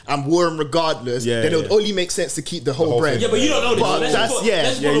of I'm warring regardless, then it would only make sense to keep the whole bread. Yeah, but you don't know this. But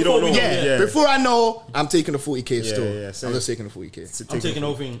you don't know. Before I know, I'm taking the 40k still. I'm just taking the 40k. I'm taking the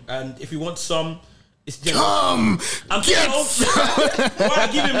whole thing, and if you want some, it's I'm taking the whole thing. Why I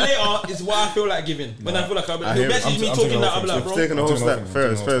give him later is why I feel like giving. When I feel like you message me talking that, I'm like, bro, taking the whole stack.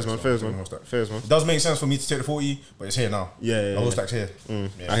 First, man. It does make sense for me to take the 40, but it's here now. Yeah. The whole stack's here.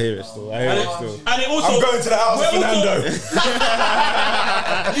 I hear it still. And it also, I'm going to the house of Fernando.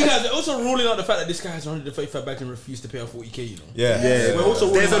 You guys are also ruling out the fact that this guy has 135 bags and refused to pay a 40k. You know. Yeah. We're also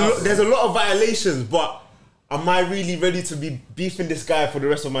there's a lot of violations, but am I really ready to be beefing this guy for the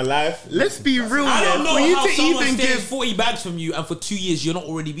rest of my life? Let's be real. I don't know how someone even stays 40 bags from you and for 2 years you're not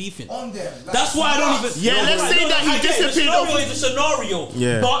already beefing. On them. That's why I don't even. Yeah, let's say that he disappeared. The scenario is a scenario.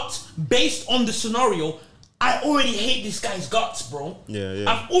 Yeah. But based on the scenario, I already hate this guy's guts, bro. Yeah.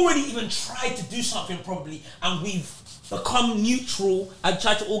 I've already even tried to do something probably, and we've become neutral and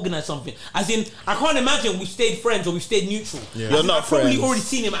tried to organize something. As in, I can't imagine we stayed friends or we stayed neutral. Yeah. You're not I've probably friends. already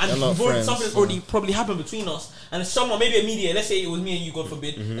seen him, and something's already probably happened between us. And someone, maybe a media, let's say it was me and you, God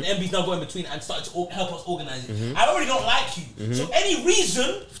forbid, and MB's now going between and started to help us organize it. I already don't like you. So any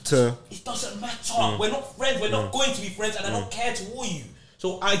reason, it doesn't matter. We're not friends. We're not going to be friends, and I don't care to war you.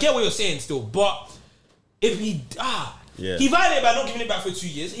 So I get what you're saying still, but if he he violated by not giving it back for 2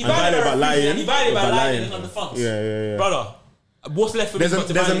 years. He violated by lying. He violated by lying and on the funds. Yeah. Brother, what's left for me?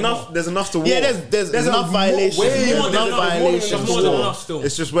 There's enough to war. Yeah, there's enough violations. There's more than enough still.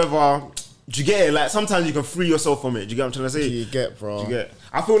 It's just whether, do you get it? Like sometimes you can free yourself from it. Do you get what I'm trying to say? You get, bro.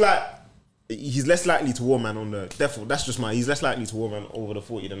 I feel like he's less likely to war man on the defo. That's just he's less likely to war man over the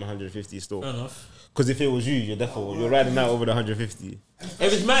 40 than the 150 still. Fair enough. Because if it was you, you're riding out over the 150. If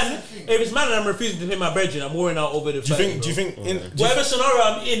it's man and I'm refusing to pay my bredrin, I'm worrying out over the. Do you think whatever scenario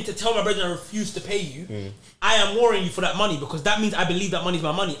I'm in to tell my brethren I refuse to pay you, I am worrying you for that money because that means I believe that money's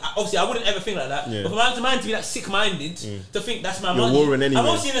my money. Obviously, I wouldn't ever think like that. But for man to be that sick-minded to think that's my money, anyway. I'm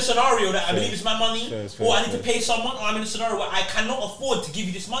obviously in a scenario that I believe it's my money, or I need to pay someone, or I'm in a scenario where I cannot afford to give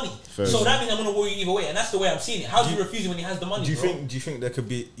you this money. So that means I'm going to worry you either way, and that's the way I'm seeing it. How's he refusing when he has the money? Do you think there could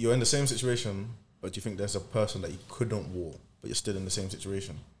be, you're in the same situation, but do you think there's a person that you couldn't war, but you're still in the same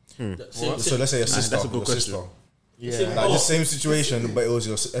situation? So let's say a sister. That's a good question. Like the same situation, but it was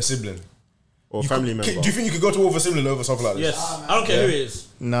a sibling or family member. Do you think you could go to war with a sibling over something like this? Yes, I don't care who it is.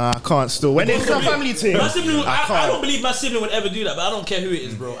 Nah, I can't still. When it's a family thing, I don't believe my sibling would ever do that, but I don't care who it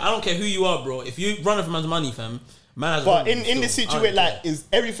is, bro. I don't care who you are, bro. If you run for man's money, fam. But in this situation, like, is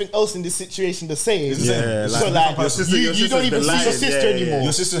everything else in this situation the same? Yeah, so like, you don't even see your sister anymore.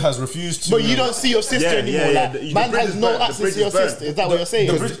 Your sister has refused to. But you don't see your sister anymore. Like, man has no access to your sister. Is that what you're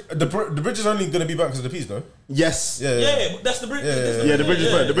saying? The bridge is only going to be back because of the peace, though. Yes. Yeah, but that's the bridge. Yeah, the bridge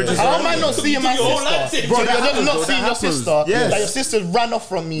is burnt. The bridge is How am I not seeing my sister? Bro, you're just not seeing your sister. Like, your sister ran off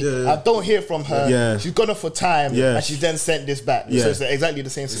from me. I don't hear from her. She's gone off for time, and she then sent this back. So it's exactly the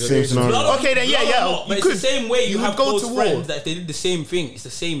same situation. Okay, then but it's the same way you have close friends that if they did the same thing, it's the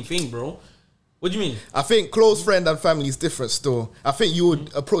same thing, bro. What do you mean? I think close friend and family is different still. I think you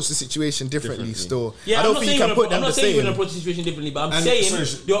would approach the situation differently still. Yeah, I don't think you can put them the same. I'm not saying you're going to approach the situation differently, but I'm saying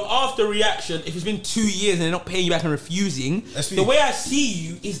your after reaction, if it's been 2 years and they're not paying you back and refusing, the way I see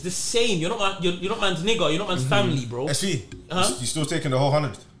you is the same. You're not man's nigga, you're not man's family, bro. SV, you still taking the whole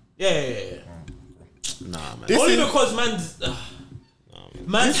 100? Yeah. Nah, man. Only because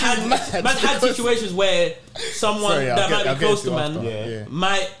man's had situations where someone that might be close to man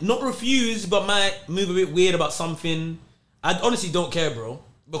might not refuse but might move a bit weird about something. I honestly don't care, bro,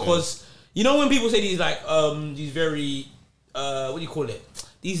 because you know when people say these like these very what do you call it,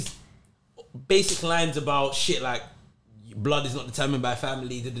 these basic lines about shit like blood is not determined by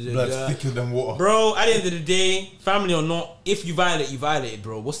family, blood's thicker than water, bro. At the end of the day, family or not, if you violate it,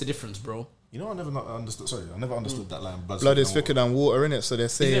 bro. What's the difference, bro? You know, I never understood. Sorry, I never understood that line. Blood is thicker than water, innit? So they're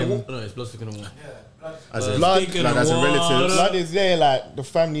saying. No, it's blood thicker than water. Blood as a relative. Blood is like the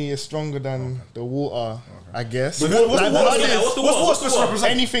family is stronger than the water, I guess. What's the represent?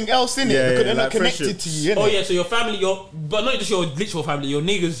 Anything else in it because they're not connected to you. Oh yeah, so your family, but not just your literal family, your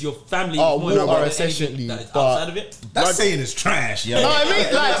niggas, your family. Water essentially. Outside of it. That saying is trash. Yeah. No, I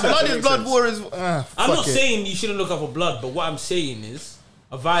mean like blood is blood, water is. I'm not saying you shouldn't look out for blood, but what I'm saying is.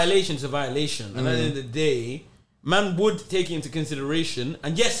 A violation is a violation, and at the end of the day, man would take it into consideration.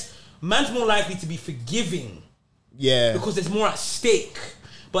 And yes, man's more likely to be forgiving, because there's more at stake.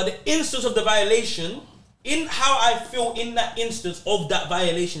 But the instance of the violation, in how I feel in that instance of that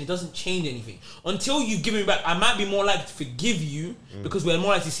violation, it doesn't change anything. Until you've given me back, I might be more likely to forgive you because we're more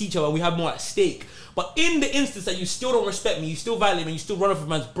likely to see each other, we have more at stake. But in the instance that you still don't respect me, you still violate me, you still run off a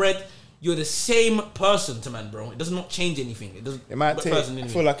man's bread, you're the same person to man, bro. It does not change anything. It doesn't. It might take. I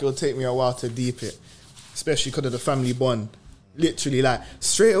feel like it'll take me a while to deep it, especially because of the family bond. Literally, like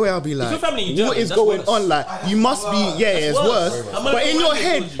straight away, I'll be like, "What is going on?" Like, you must be, it's worse. But in your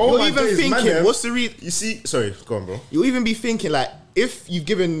head, you're even thinking, "What's the reason?" You see, sorry, go on, bro. You'll even be thinking like, if you've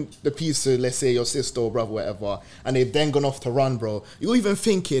given the piece to, let's say, your sister or brother, whatever, and they've then gone off to run, bro, you're even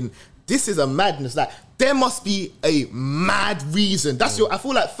thinking, this is a madness. Like, there must be a mad reason. That's I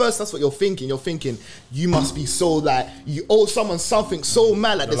feel like first that's what you're thinking. You're thinking, you must be so like, you owe someone something so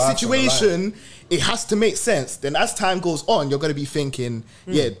mad. Like, the situation, it has to make sense. Then as time goes on, you're going to be thinking,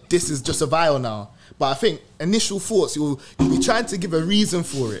 this is just a vial now. But I think initial thoughts, you'll be trying to give a reason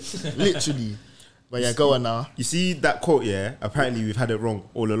for it. Literally. But yeah, go on now. You see that quote, apparently we've had it wrong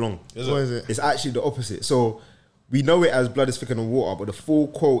all along. What is it? It's actually the opposite. So we know it as blood is thicker than water, but the full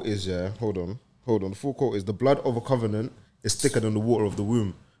quote is, hold on. The full quote is, the blood of a covenant is thicker than the water of the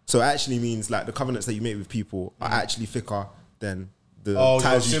womb. So it actually means like the covenants that you make with people are actually thicker than the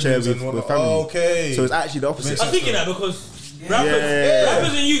ties you share with family. Okay. So it's actually the opposite. I'm thinking that because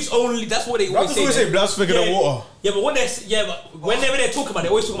rappers and youths only, that's what they always say. Rappers always say blood's thicker than water. Yeah, but whenever they're talking about it, they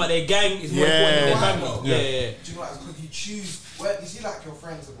always talk about their gang is more important than their family. Do you know what? Because you choose, you see like your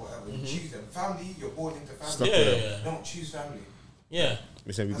friends or whatever, you choose them. Family, you're born into family. Don't choose family. Yeah.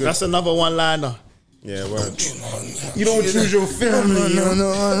 That's another one-liner. Yeah, word. You don't choose your family.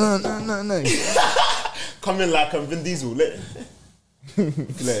 No. Come in like Vin Diesel. Let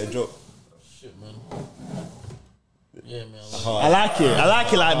it drop. Shit, man. Yeah, man. I like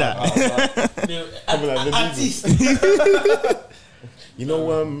it like that. Artiste. You know,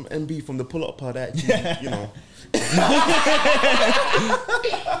 MB from the pull-up part, actually, you know.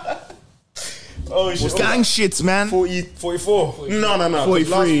 Oh, shit. Gang shits, man. 44. No.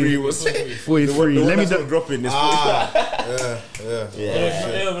 43. 43. Let me drop in this.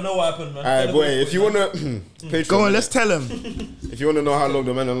 They don't know what happened, man. Alright, boy, if you wanna go on, let's tell him. If you wanna know how long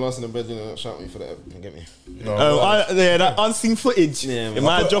the man lost in the bed, shout me for that. Get me. That unseen footage. It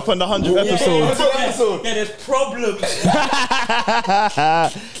might drop on the 100th episode. Yeah, there's problems.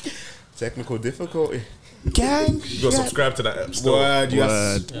 Technical difficulty. Gang. You gotta subscribe to that app. Word. Yeah,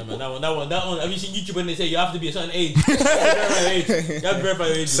 man, that one. Have you seen YouTube when they say you have to be a certain age? You have to verify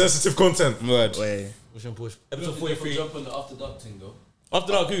your age. Sensitive content. Word. Push and push. Episode 43. Jump on the after dark thing though.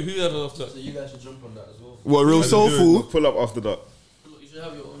 After dark, who ever after dark? So you guys should jump on that as well. What, Real Soulful? Pull up after dark. You should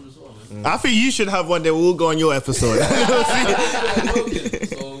have your own as well, man. I think you should have one that will all go on your episode.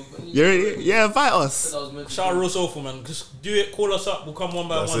 Invite us. Shout out Real Soulful, man. Just do it, call us up, we'll come one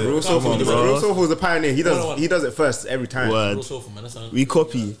by one. Real Soulful is the pioneer. He does it first every time. Word. Real Soulful, man. We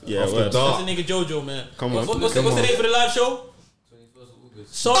copy. Yeah, that's the nigga Jojo, man. Come on. What's the date for the live show? 21st of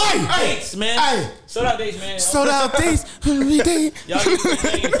August. Sold out dates, man. Sold out dates, man. Sold out dates. What did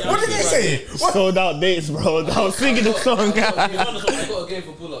they say? Sold out dates, bro. I was singing the song. I got a game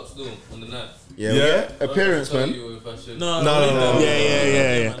for pull-ups though on the night. Yeah. Appearance, man. No.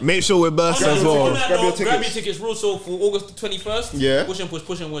 Yeah. Make sure we're burst as well. Grab your tickets. Real Soulful, August 21st. Yeah. Push and push.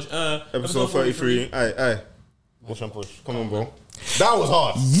 Episode 33. Aye. Push and push. Come on, bro. That was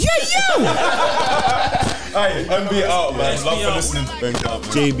hard. Yeah. Hey, MB out, man. Love for listening.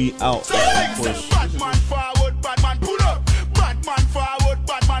 JB out. Push.